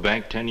Glenville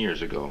Bank 10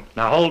 years ago.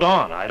 Now, hold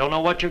on. I don't know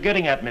what you're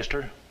getting at,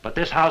 mister, but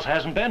this house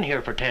hasn't been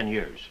here for 10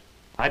 years.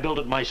 I built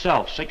it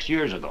myself 6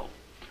 years ago.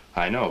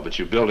 I know, but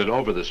you built it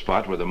over the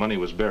spot where the money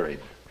was buried.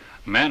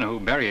 Man who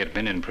bury it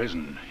been in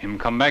prison. Him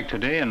come back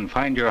today and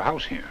find your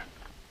house here.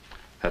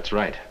 That's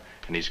right.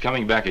 and he's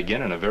coming back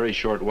again in a very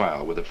short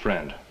while with a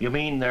friend. You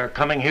mean they're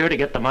coming here to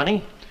get the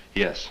money?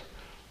 Yes.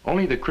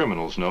 Only the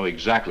criminals know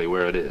exactly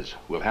where it is.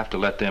 We'll have to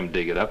let them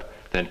dig it up,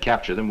 then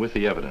capture them with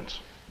the evidence.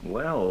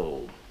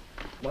 Well,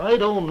 I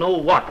don't know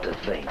what to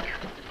think.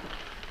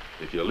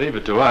 If you'll leave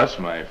it to us,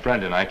 my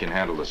friend and I can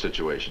handle the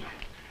situation.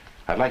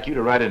 I'd like you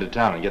to ride into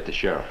town and get the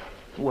sheriff.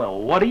 Well,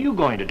 what are you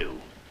going to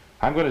do?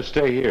 I'm going to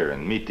stay here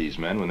and meet these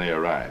men when they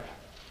arrive,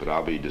 but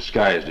I'll be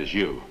disguised as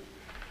you.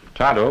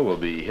 Tonto will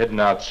be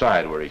hidden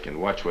outside where he can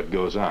watch what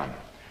goes on.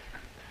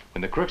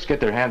 When the crooks get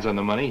their hands on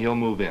the money, he'll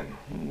move in.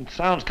 It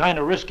sounds kind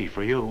of risky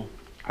for you.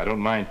 I don't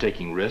mind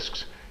taking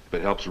risks if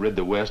it helps rid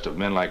the West of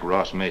men like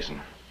Ross Mason.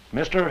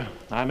 Mister,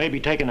 I may be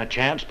taking a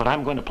chance, but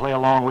I'm going to play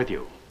along with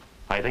you.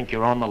 I think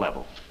you're on the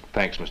level.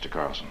 Thanks, Mr.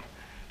 Carlson.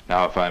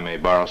 Now, if I may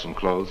borrow some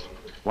clothes?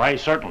 Why,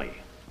 certainly.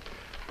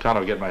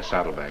 Tonto, get my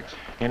saddlebags.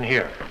 In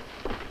here.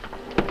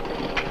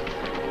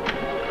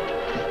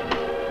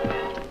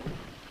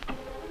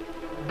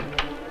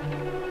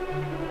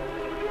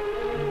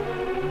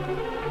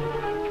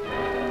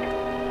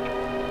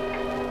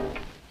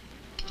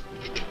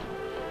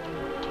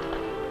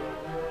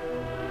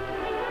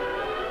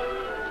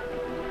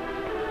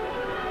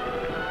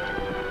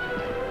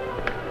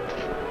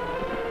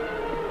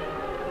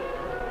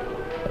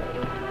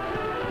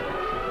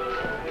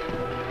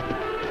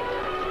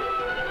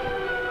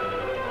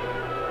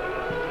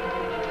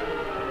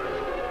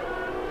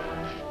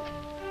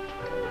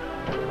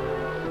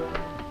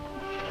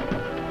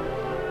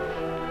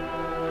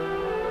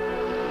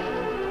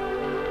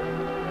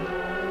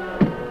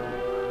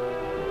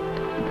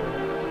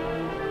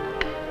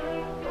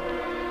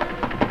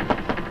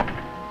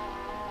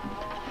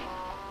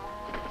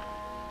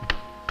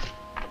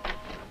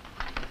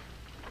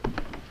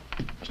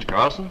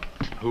 Carlson?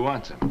 Who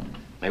wants him?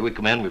 May we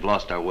come in? We've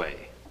lost our way.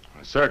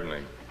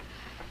 Certainly.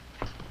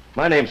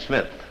 My name's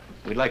Smith.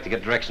 We'd like to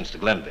get directions to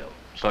Glenville.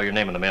 Saw your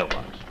name in the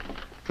mailbox.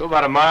 Go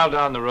about a mile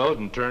down the road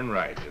and turn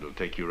right. It'll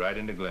take you right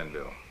into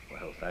Glenville.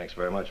 Well, thanks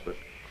very much, but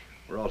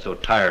we're all so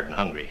tired and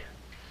hungry.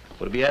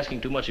 Would it be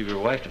asking too much of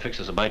your wife to fix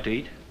us a bite to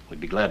eat?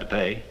 We'd be glad to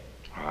pay.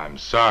 I'm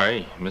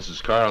sorry.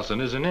 Mrs. Carlson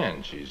isn't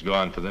in. She's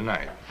gone for the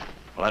night.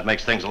 Well, that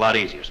makes things a lot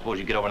easier. Suppose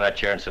you get over in that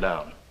chair and sit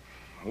down.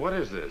 What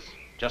is this?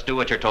 Just do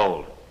what you're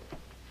told.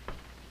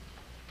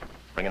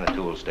 Bring in the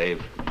tools,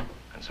 Dave,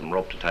 and some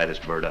rope to tie this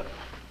bird up.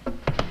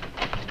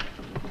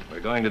 We're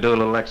going to do a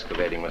little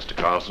excavating, Mr.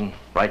 Carlson,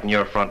 right in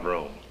your front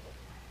room.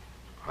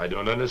 I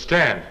don't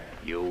understand.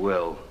 You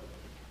will.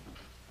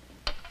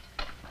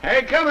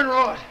 Hey, coming,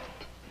 Ross.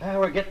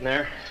 We're getting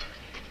there.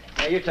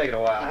 Now, you take it a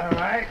while. All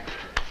right.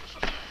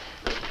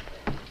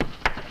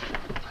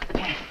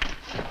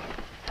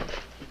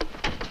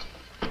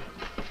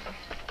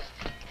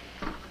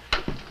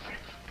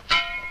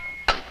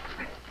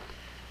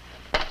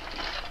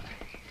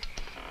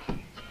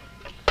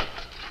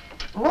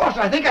 Ross,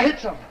 I think I hit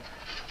something.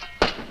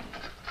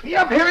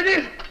 Yep, here it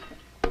is.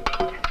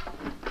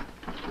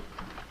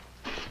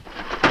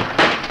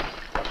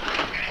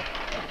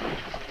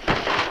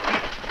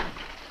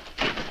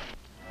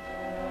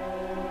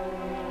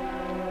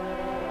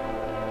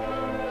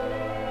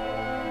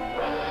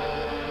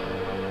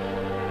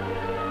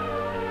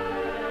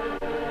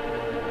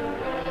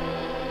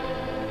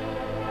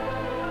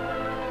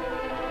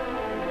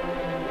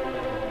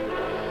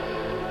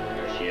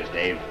 Here she is,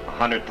 Dave.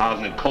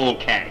 100,000 in cold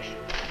cash.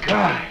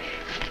 Gosh.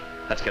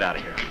 Let's get out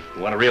of here.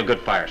 We want a real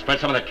good fire. Spread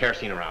some of that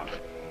kerosene around.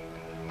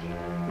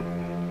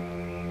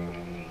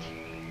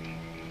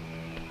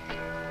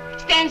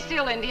 Stand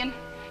still, Indian.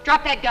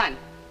 Drop that gun.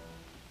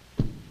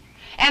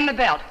 And the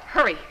belt.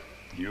 Hurry.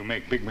 You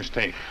make big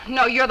mistake.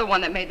 No, you're the one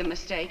that made the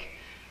mistake.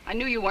 I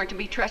knew you weren't to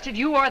be trusted.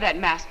 You are that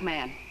masked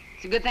man.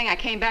 It's a good thing I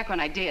came back when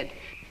I did.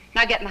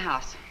 Now get in the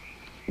house.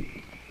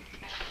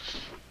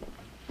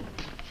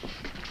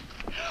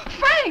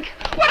 Frank!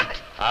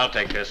 What? I'll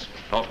take this.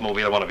 Don't move,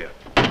 either one of you.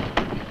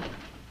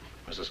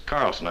 Mrs.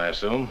 Carlson, I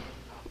assume.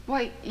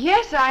 Why,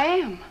 yes, I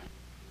am.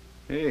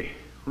 Hey,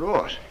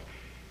 Ross.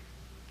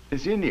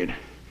 This Indian.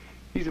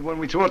 He's the one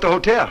we saw at the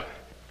hotel.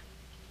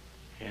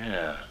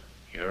 Yeah,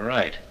 you're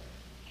right.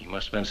 He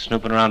must have been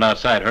snooping around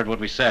outside, heard what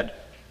we said.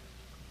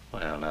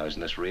 Well, now,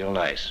 isn't this real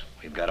nice?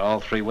 We've got all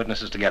three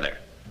witnesses together.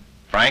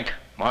 Frank,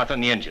 Martha,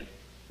 and the engine.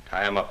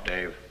 Tie him up,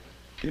 Dave.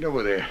 Get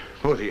over there,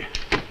 both of you.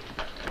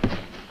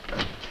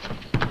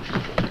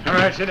 All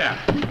right, sit down.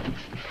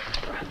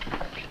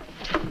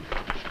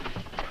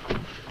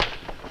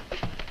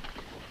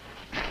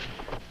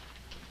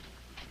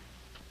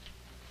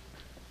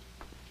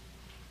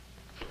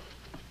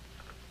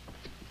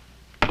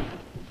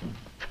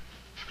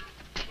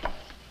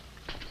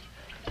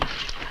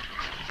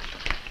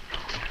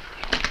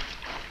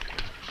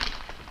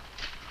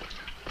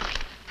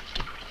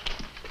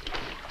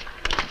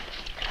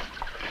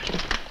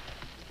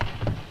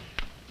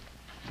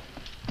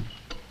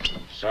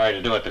 Sorry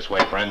to do it this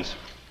way, friends.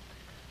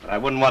 But I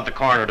wouldn't want the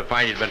coroner to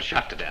find you'd been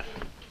shot to death.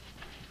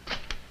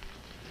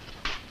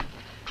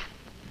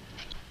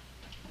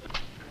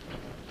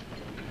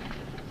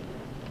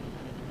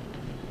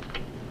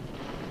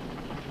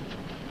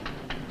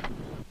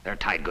 They're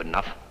tied good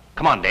enough.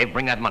 Come on, Dave,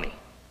 bring that money.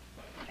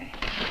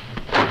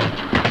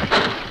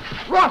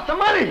 Ross, the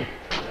money!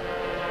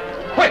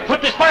 Quick,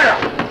 put this fire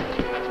out!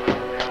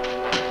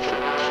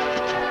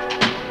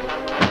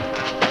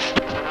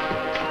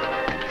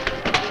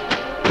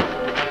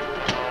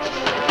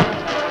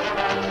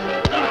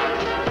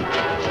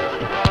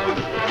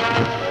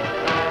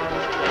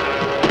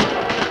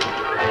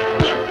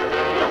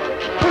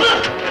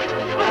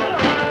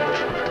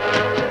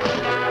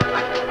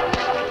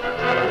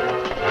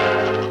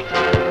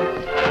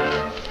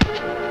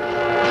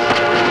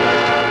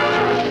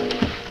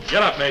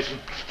 Get up, Mason.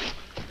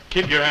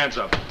 Keep your hands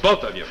up,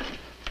 both of you.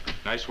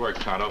 Nice work,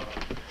 Tonto.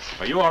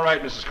 Are you all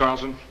right, Mrs.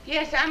 Carlson?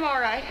 Yes, I'm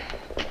all right.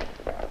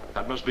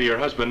 That must be your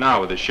husband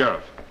now with the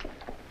sheriff.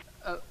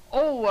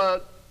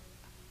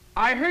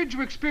 I heard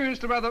you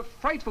experienced a rather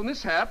frightful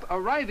mishap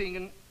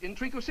arriving in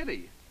Trico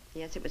City.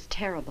 Yes, it was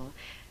terrible.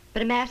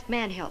 But a masked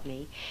man helped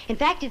me. In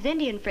fact, his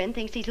Indian friend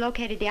thinks he's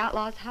located the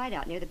outlaws'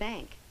 hideout near the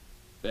bank.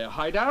 Their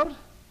hideout?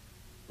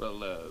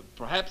 Well,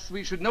 perhaps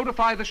we should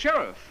notify the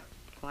sheriff.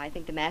 Well, I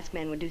think the masked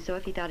man would do so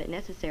if he thought it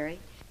necessary.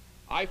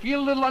 I feel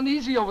a little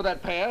uneasy over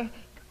that pair.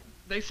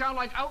 They sound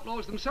like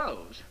outlaws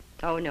themselves.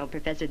 Oh, no,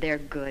 Professor, they're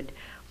good.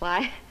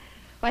 Why,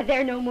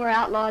 they're no more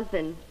outlaws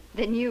than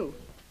you.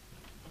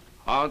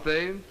 Aren't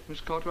they,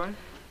 Miss Cartwright?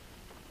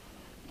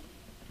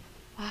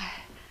 Why,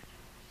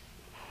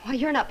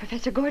 you're not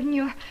Professor Gordon,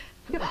 you're...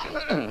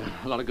 A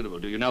lot of good it will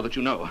do you now that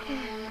you know.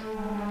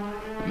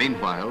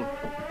 Meanwhile,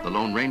 the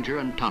Lone Ranger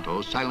and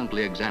Tonto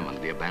silently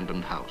examined the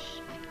abandoned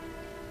house.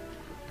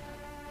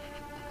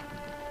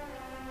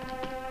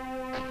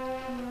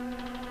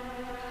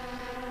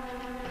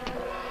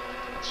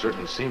 It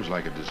certainly seems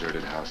like a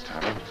deserted house,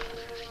 Tonto.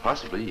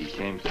 Possibly he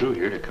came through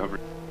here to cover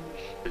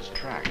his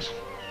tracks.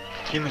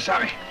 Kemo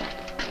Sabe.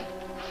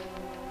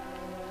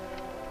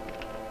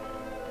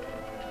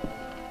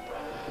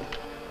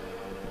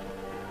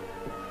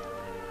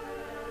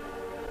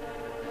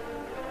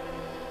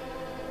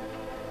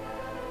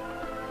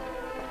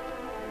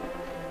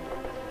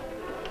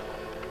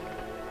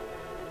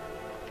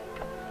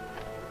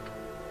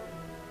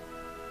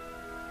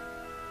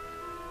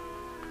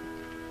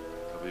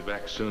 They'll be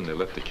back soon. They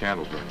left the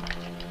candle burning.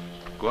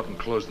 Go up and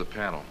close the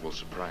panel. We'll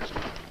surprise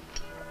them.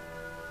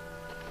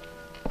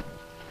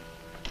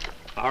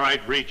 All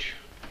right, reach.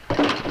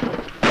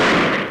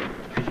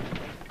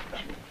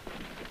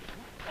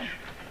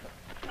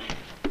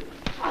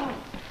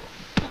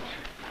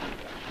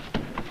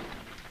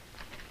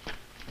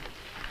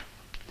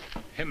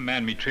 Him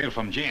man me trail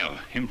from jail.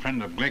 Him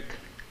friend of Glick.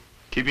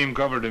 Keep him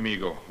covered,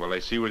 amigo, while I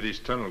see where this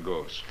tunnel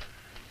goes.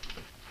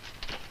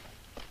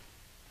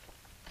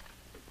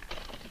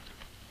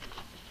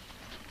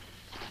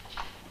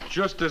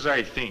 Just as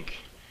I think.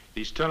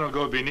 This tunnel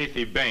go beneath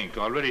the bank.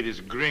 Already this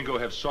gringo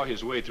have saw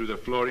his way through the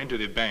floor into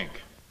the bank.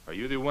 Are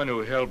you the one who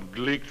helped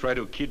Glick try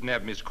to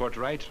kidnap Miss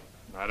Cartwright?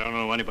 I don't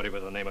know anybody by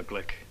the name of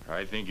Glick.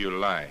 I think you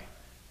lie.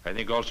 I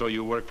think also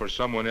you work for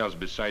someone else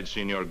besides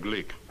Senor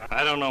Glick.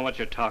 I don't know what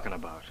you're talking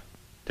about.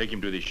 Take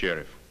him to the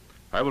sheriff.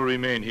 I will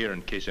remain here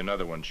in case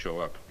another one show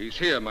up. He's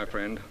here, my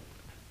friend.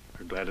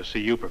 We're glad to see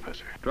you,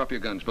 Professor. Drop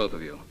your guns, both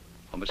of you,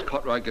 or Miss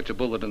Cartwright gets a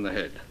bullet in the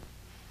head.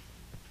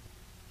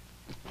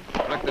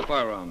 Collect the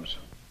firearms.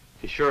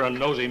 He's sure a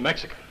nosy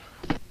Mexican.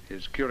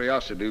 His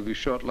curiosity will be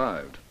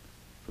short-lived.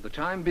 For the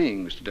time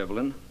being, Mr.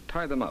 Devlin,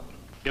 tie them up.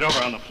 Get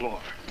over on the floor.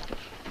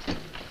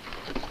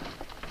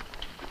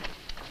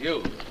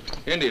 You,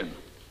 Indian,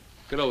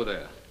 get over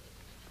there.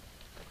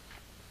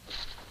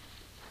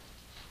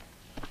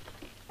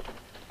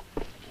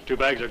 Two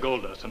bags of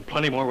gold dust and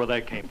plenty more where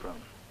that came from.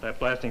 That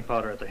blasting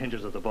powder at the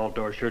hinges of the vault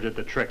door sure did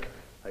the trick.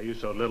 I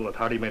used so little it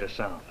hardly made a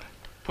sound.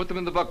 Put them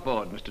in the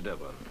buckboard, Mr.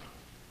 Devlin.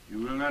 You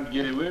will not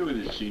get away with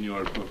it,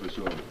 Senor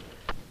Professor.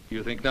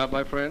 You think not,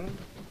 my friend?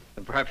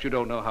 Then perhaps you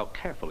don't know how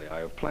carefully I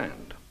have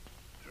planned.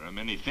 There are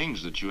many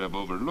things that you have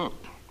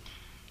overlooked.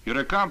 Your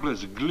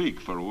accomplice,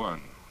 Glick, for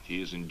one.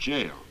 He is in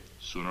jail.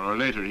 Sooner or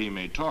later, he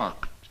may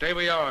talk. Stay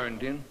where you are,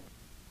 Indian.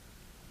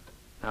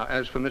 Now,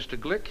 as for Mr.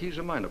 Glick, he's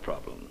a minor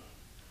problem.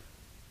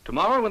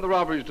 Tomorrow, when the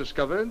robbery is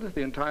discovered,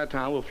 the entire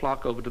town will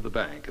flock over to the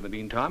bank. In the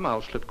meantime,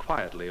 I'll slip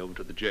quietly over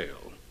to the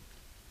jail.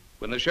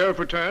 When the sheriff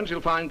returns, he'll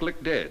find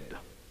Glick dead,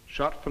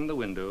 shot from the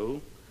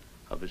window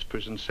of his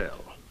prison cell.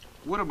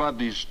 What about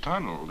this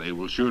tunnel? They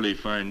will surely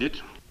find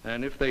it.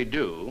 And if they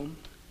do,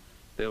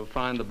 they'll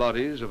find the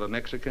bodies of a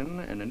Mexican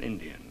and an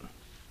Indian.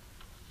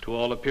 To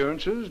all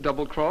appearances,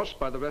 double-crossed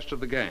by the rest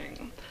of the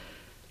gang.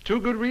 Two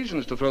good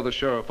reasons to throw the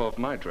sheriff off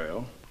my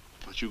trail.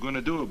 What you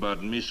gonna do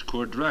about Miss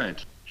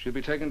Cartwright? She'll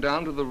be taken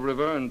down to the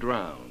river and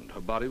drowned.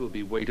 Her body will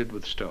be weighted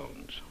with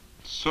stones.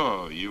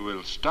 So, you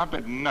will stop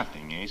at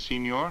nothing, eh,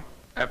 Senor?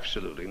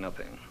 Absolutely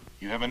nothing.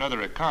 You have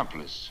another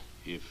accomplice.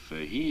 If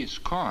he is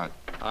caught...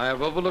 I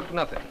have overlooked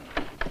nothing.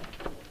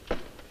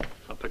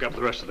 I'll pick up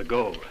the rest of the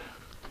gold.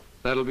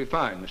 That'll be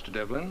fine, Mr.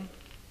 Devlin.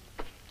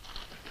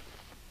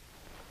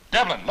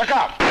 Devlin, look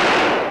out!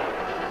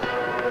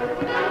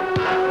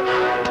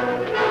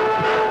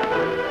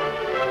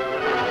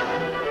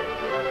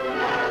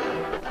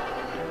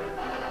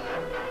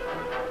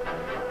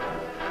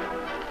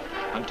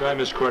 Time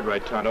this court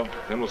right, Tonto.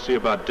 Then we'll see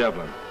about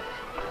Devlin.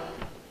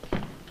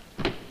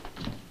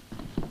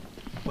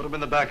 Put him in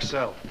the back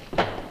cell.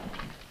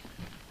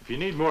 If you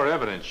need more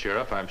evidence,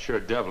 Sheriff, I'm sure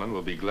Devlin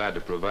will be glad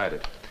to provide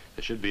it.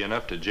 There should be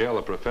enough to jail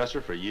a professor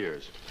for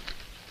years.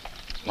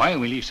 Why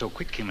we leave so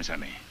quick, Kemo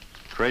Sabe?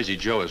 Crazy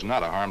Joe is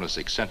not a harmless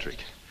eccentric.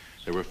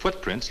 There were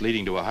footprints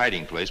leading to a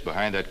hiding place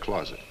behind that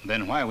closet.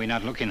 Then why we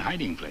not look in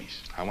hiding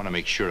place? I want to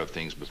make sure of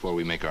things before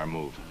we make our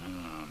move.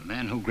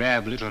 Man who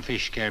grab little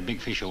fish scare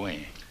big fish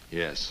away.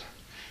 Yes.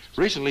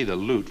 Recently, the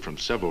loot from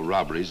several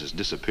robberies has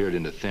disappeared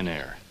into thin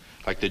air,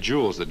 like the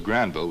jewels that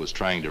Granville was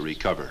trying to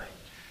recover.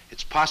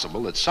 It's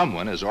possible that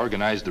someone has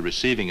organized the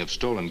receiving of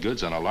stolen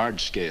goods on a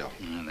large scale.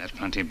 That's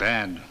plenty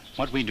bad.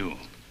 What we do?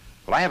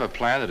 Well, I have a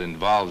plan that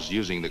involves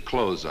using the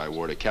clothes I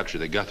wore to capture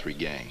the Guthrie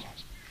gang.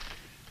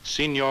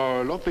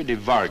 Senor Lope de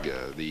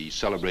Varga, the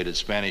celebrated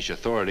Spanish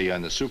authority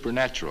on the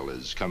supernatural,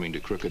 is coming to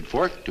Crooked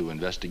Fork to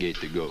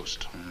investigate the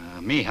ghost.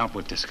 Me help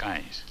with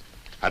disguise.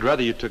 I'd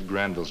rather you took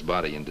Granville's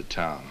body into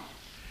town.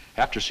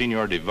 After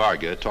Senor de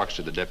Varga talks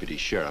to the deputy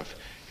sheriff,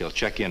 he'll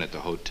check in at the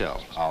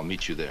hotel. I'll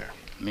meet you there.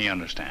 Me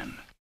understand.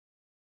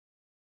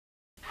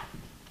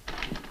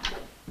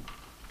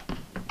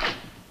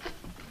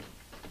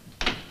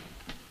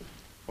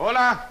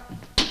 Hola.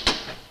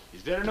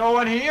 Is there no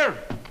one here?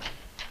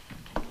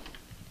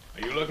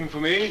 Are you looking for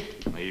me?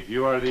 If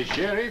you are the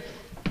sheriff?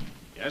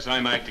 Yes,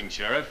 I'm acting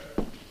sheriff.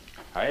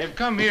 I have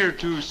come here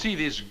to see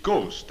this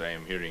ghost I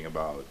am hearing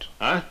about.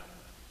 Huh?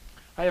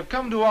 I have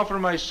come to offer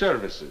my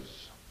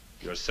services.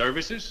 Your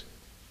services?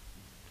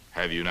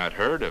 Have you not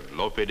heard of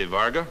Lope de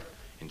Varga?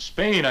 In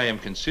Spain, I am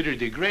considered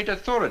the great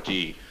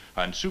authority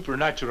on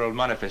supernatural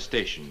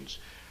manifestations.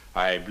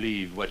 I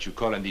believe what you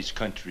call in this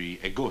country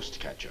a ghost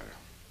catcher.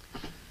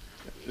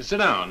 Sit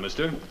down,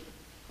 mister.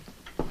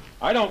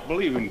 I don't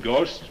believe in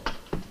ghosts,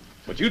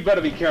 but you'd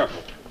better be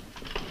careful.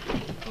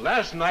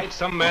 Last night,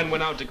 some man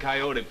went out to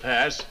Coyote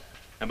Pass.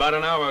 About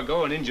an hour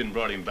ago, an Indian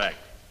brought him back,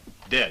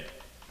 dead.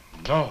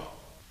 No.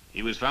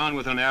 He was found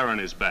with an arrow in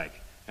his back,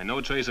 and no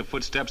trace of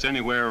footsteps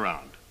anywhere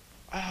around.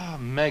 Ah,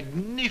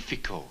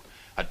 magnifico.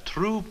 A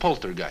true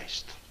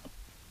poltergeist.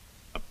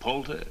 A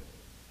polter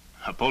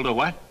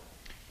what?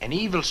 An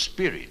evil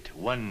spirit,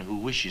 one who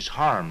wishes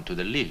harm to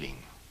the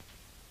living.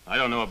 I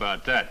don't know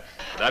about that,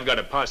 but I've got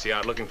a posse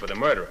out looking for the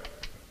murderer.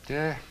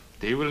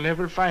 They will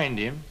never find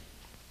him.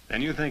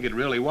 Then you think it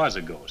really was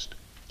a ghost?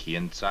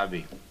 Quien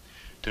sabe.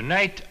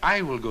 Tonight,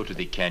 I will go to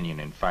the canyon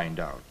and find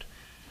out.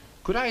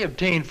 Could I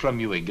obtain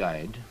from you a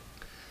guide?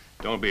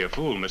 Don't be a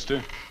fool,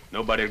 mister.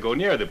 Nobody'll go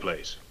near the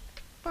place.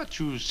 But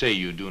you say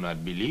you do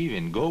not believe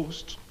in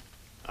ghosts.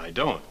 I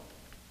don't.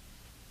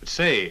 But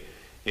say,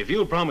 if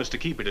you'll promise to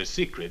keep it a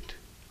secret,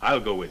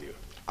 I'll go with you.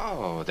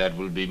 Oh, that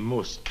will be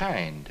most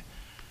kind.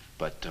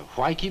 But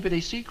why keep it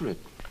a secret?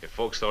 If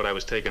folks thought I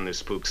was taking this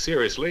spook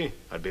seriously,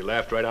 I'd be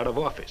laughed right out of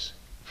office.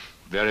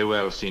 Very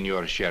well,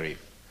 Senor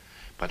Sheriff.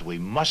 But we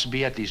must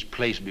be at this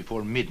place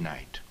before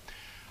midnight.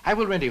 I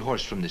will rent a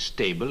horse from the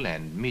stable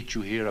and meet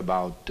you here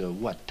about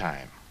what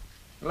time?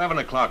 11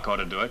 o'clock ought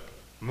to do it.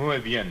 Muy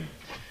bien.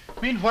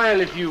 Meanwhile,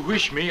 if you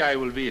wish me, I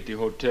will be at the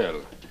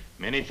hotel.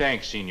 Many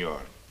thanks,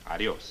 Senor.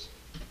 Adios.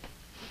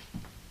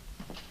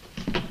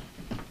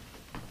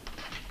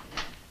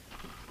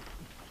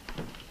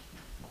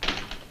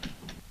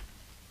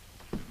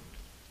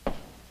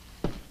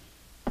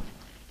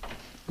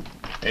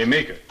 Hey,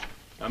 Meeker,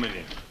 come in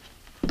here.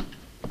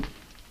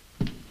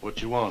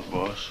 What you want,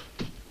 boss?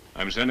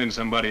 I'm sending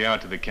somebody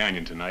out to the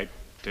canyon tonight.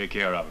 Take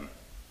care of him.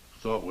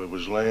 Thought we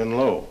was laying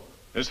low.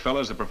 This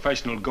fellow's a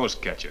professional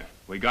ghost catcher.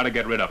 We gotta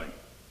get rid of him.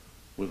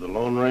 With the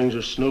Lone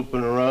Ranger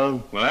snooping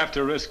around? We'll have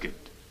to risk it.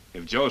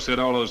 If Joe set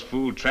all those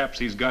fool traps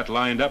he's got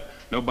lined up,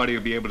 nobody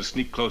will be able to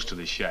sneak close to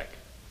the shack.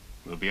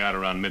 We'll be out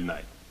around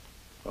midnight.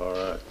 All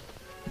right.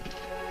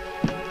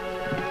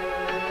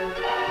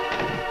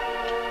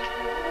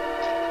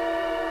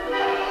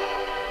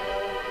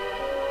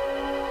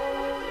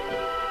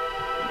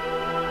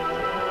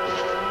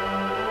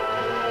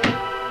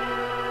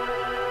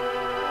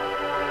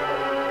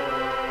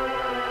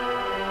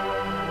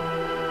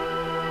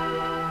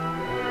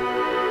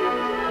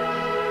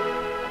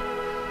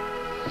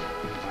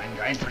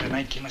 For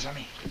tonight, Kemo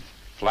Sabe?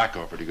 Flack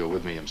offered to go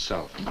with me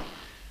himself.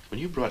 When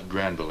you brought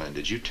Granville in,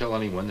 did you tell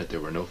anyone that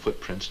there were no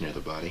footprints near the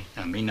body?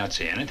 I mean not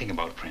say anything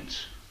about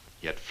prints.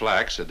 Yet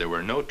Flack said there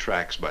were no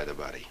tracks by the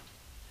body.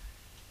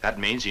 That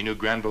means he knew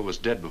Granville was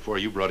dead before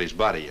you brought his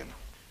body in.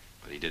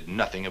 But he did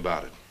nothing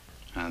about it.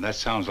 That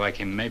sounds like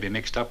him maybe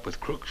mixed up with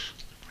crooks.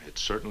 It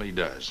certainly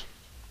does.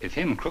 If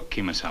him crook,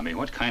 Kemo Sabe,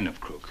 what kind of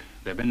crook?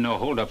 There been no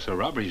holdups or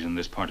robberies in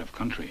this part of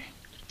country.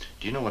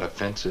 Do you know what a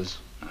fence is?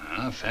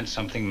 A fence,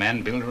 something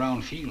man build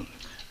around field.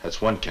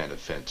 That's one kind of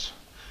fence.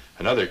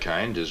 Another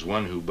kind is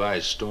one who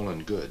buys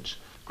stolen goods.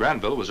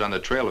 Granville was on the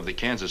trail of the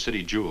Kansas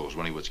City jewels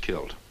when he was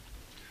killed.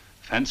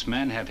 Fence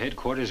men have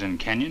headquarters in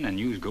Canyon and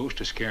use ghosts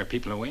to scare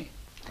people away?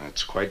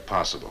 That's quite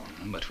possible.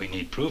 But we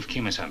need proof,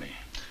 Kemo Sabe.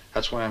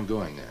 That's why I'm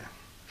going there.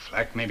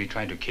 Flack maybe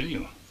tried to kill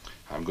you.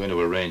 I'm going to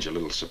arrange a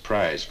little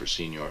surprise for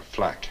Senor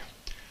Flack.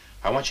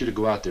 I want you to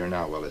go out there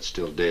now while it's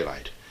still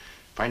daylight.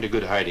 Find a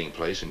good hiding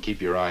place and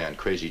keep your eye on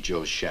Crazy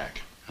Joe's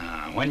shack.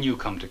 When you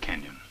come to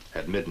Kenyon?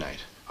 At midnight.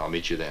 I'll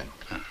meet you then.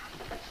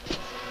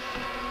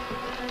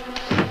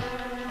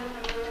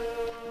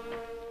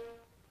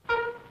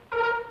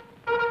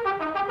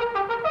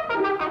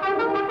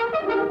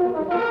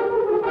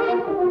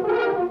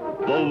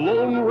 The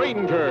Lone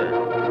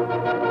Ranger.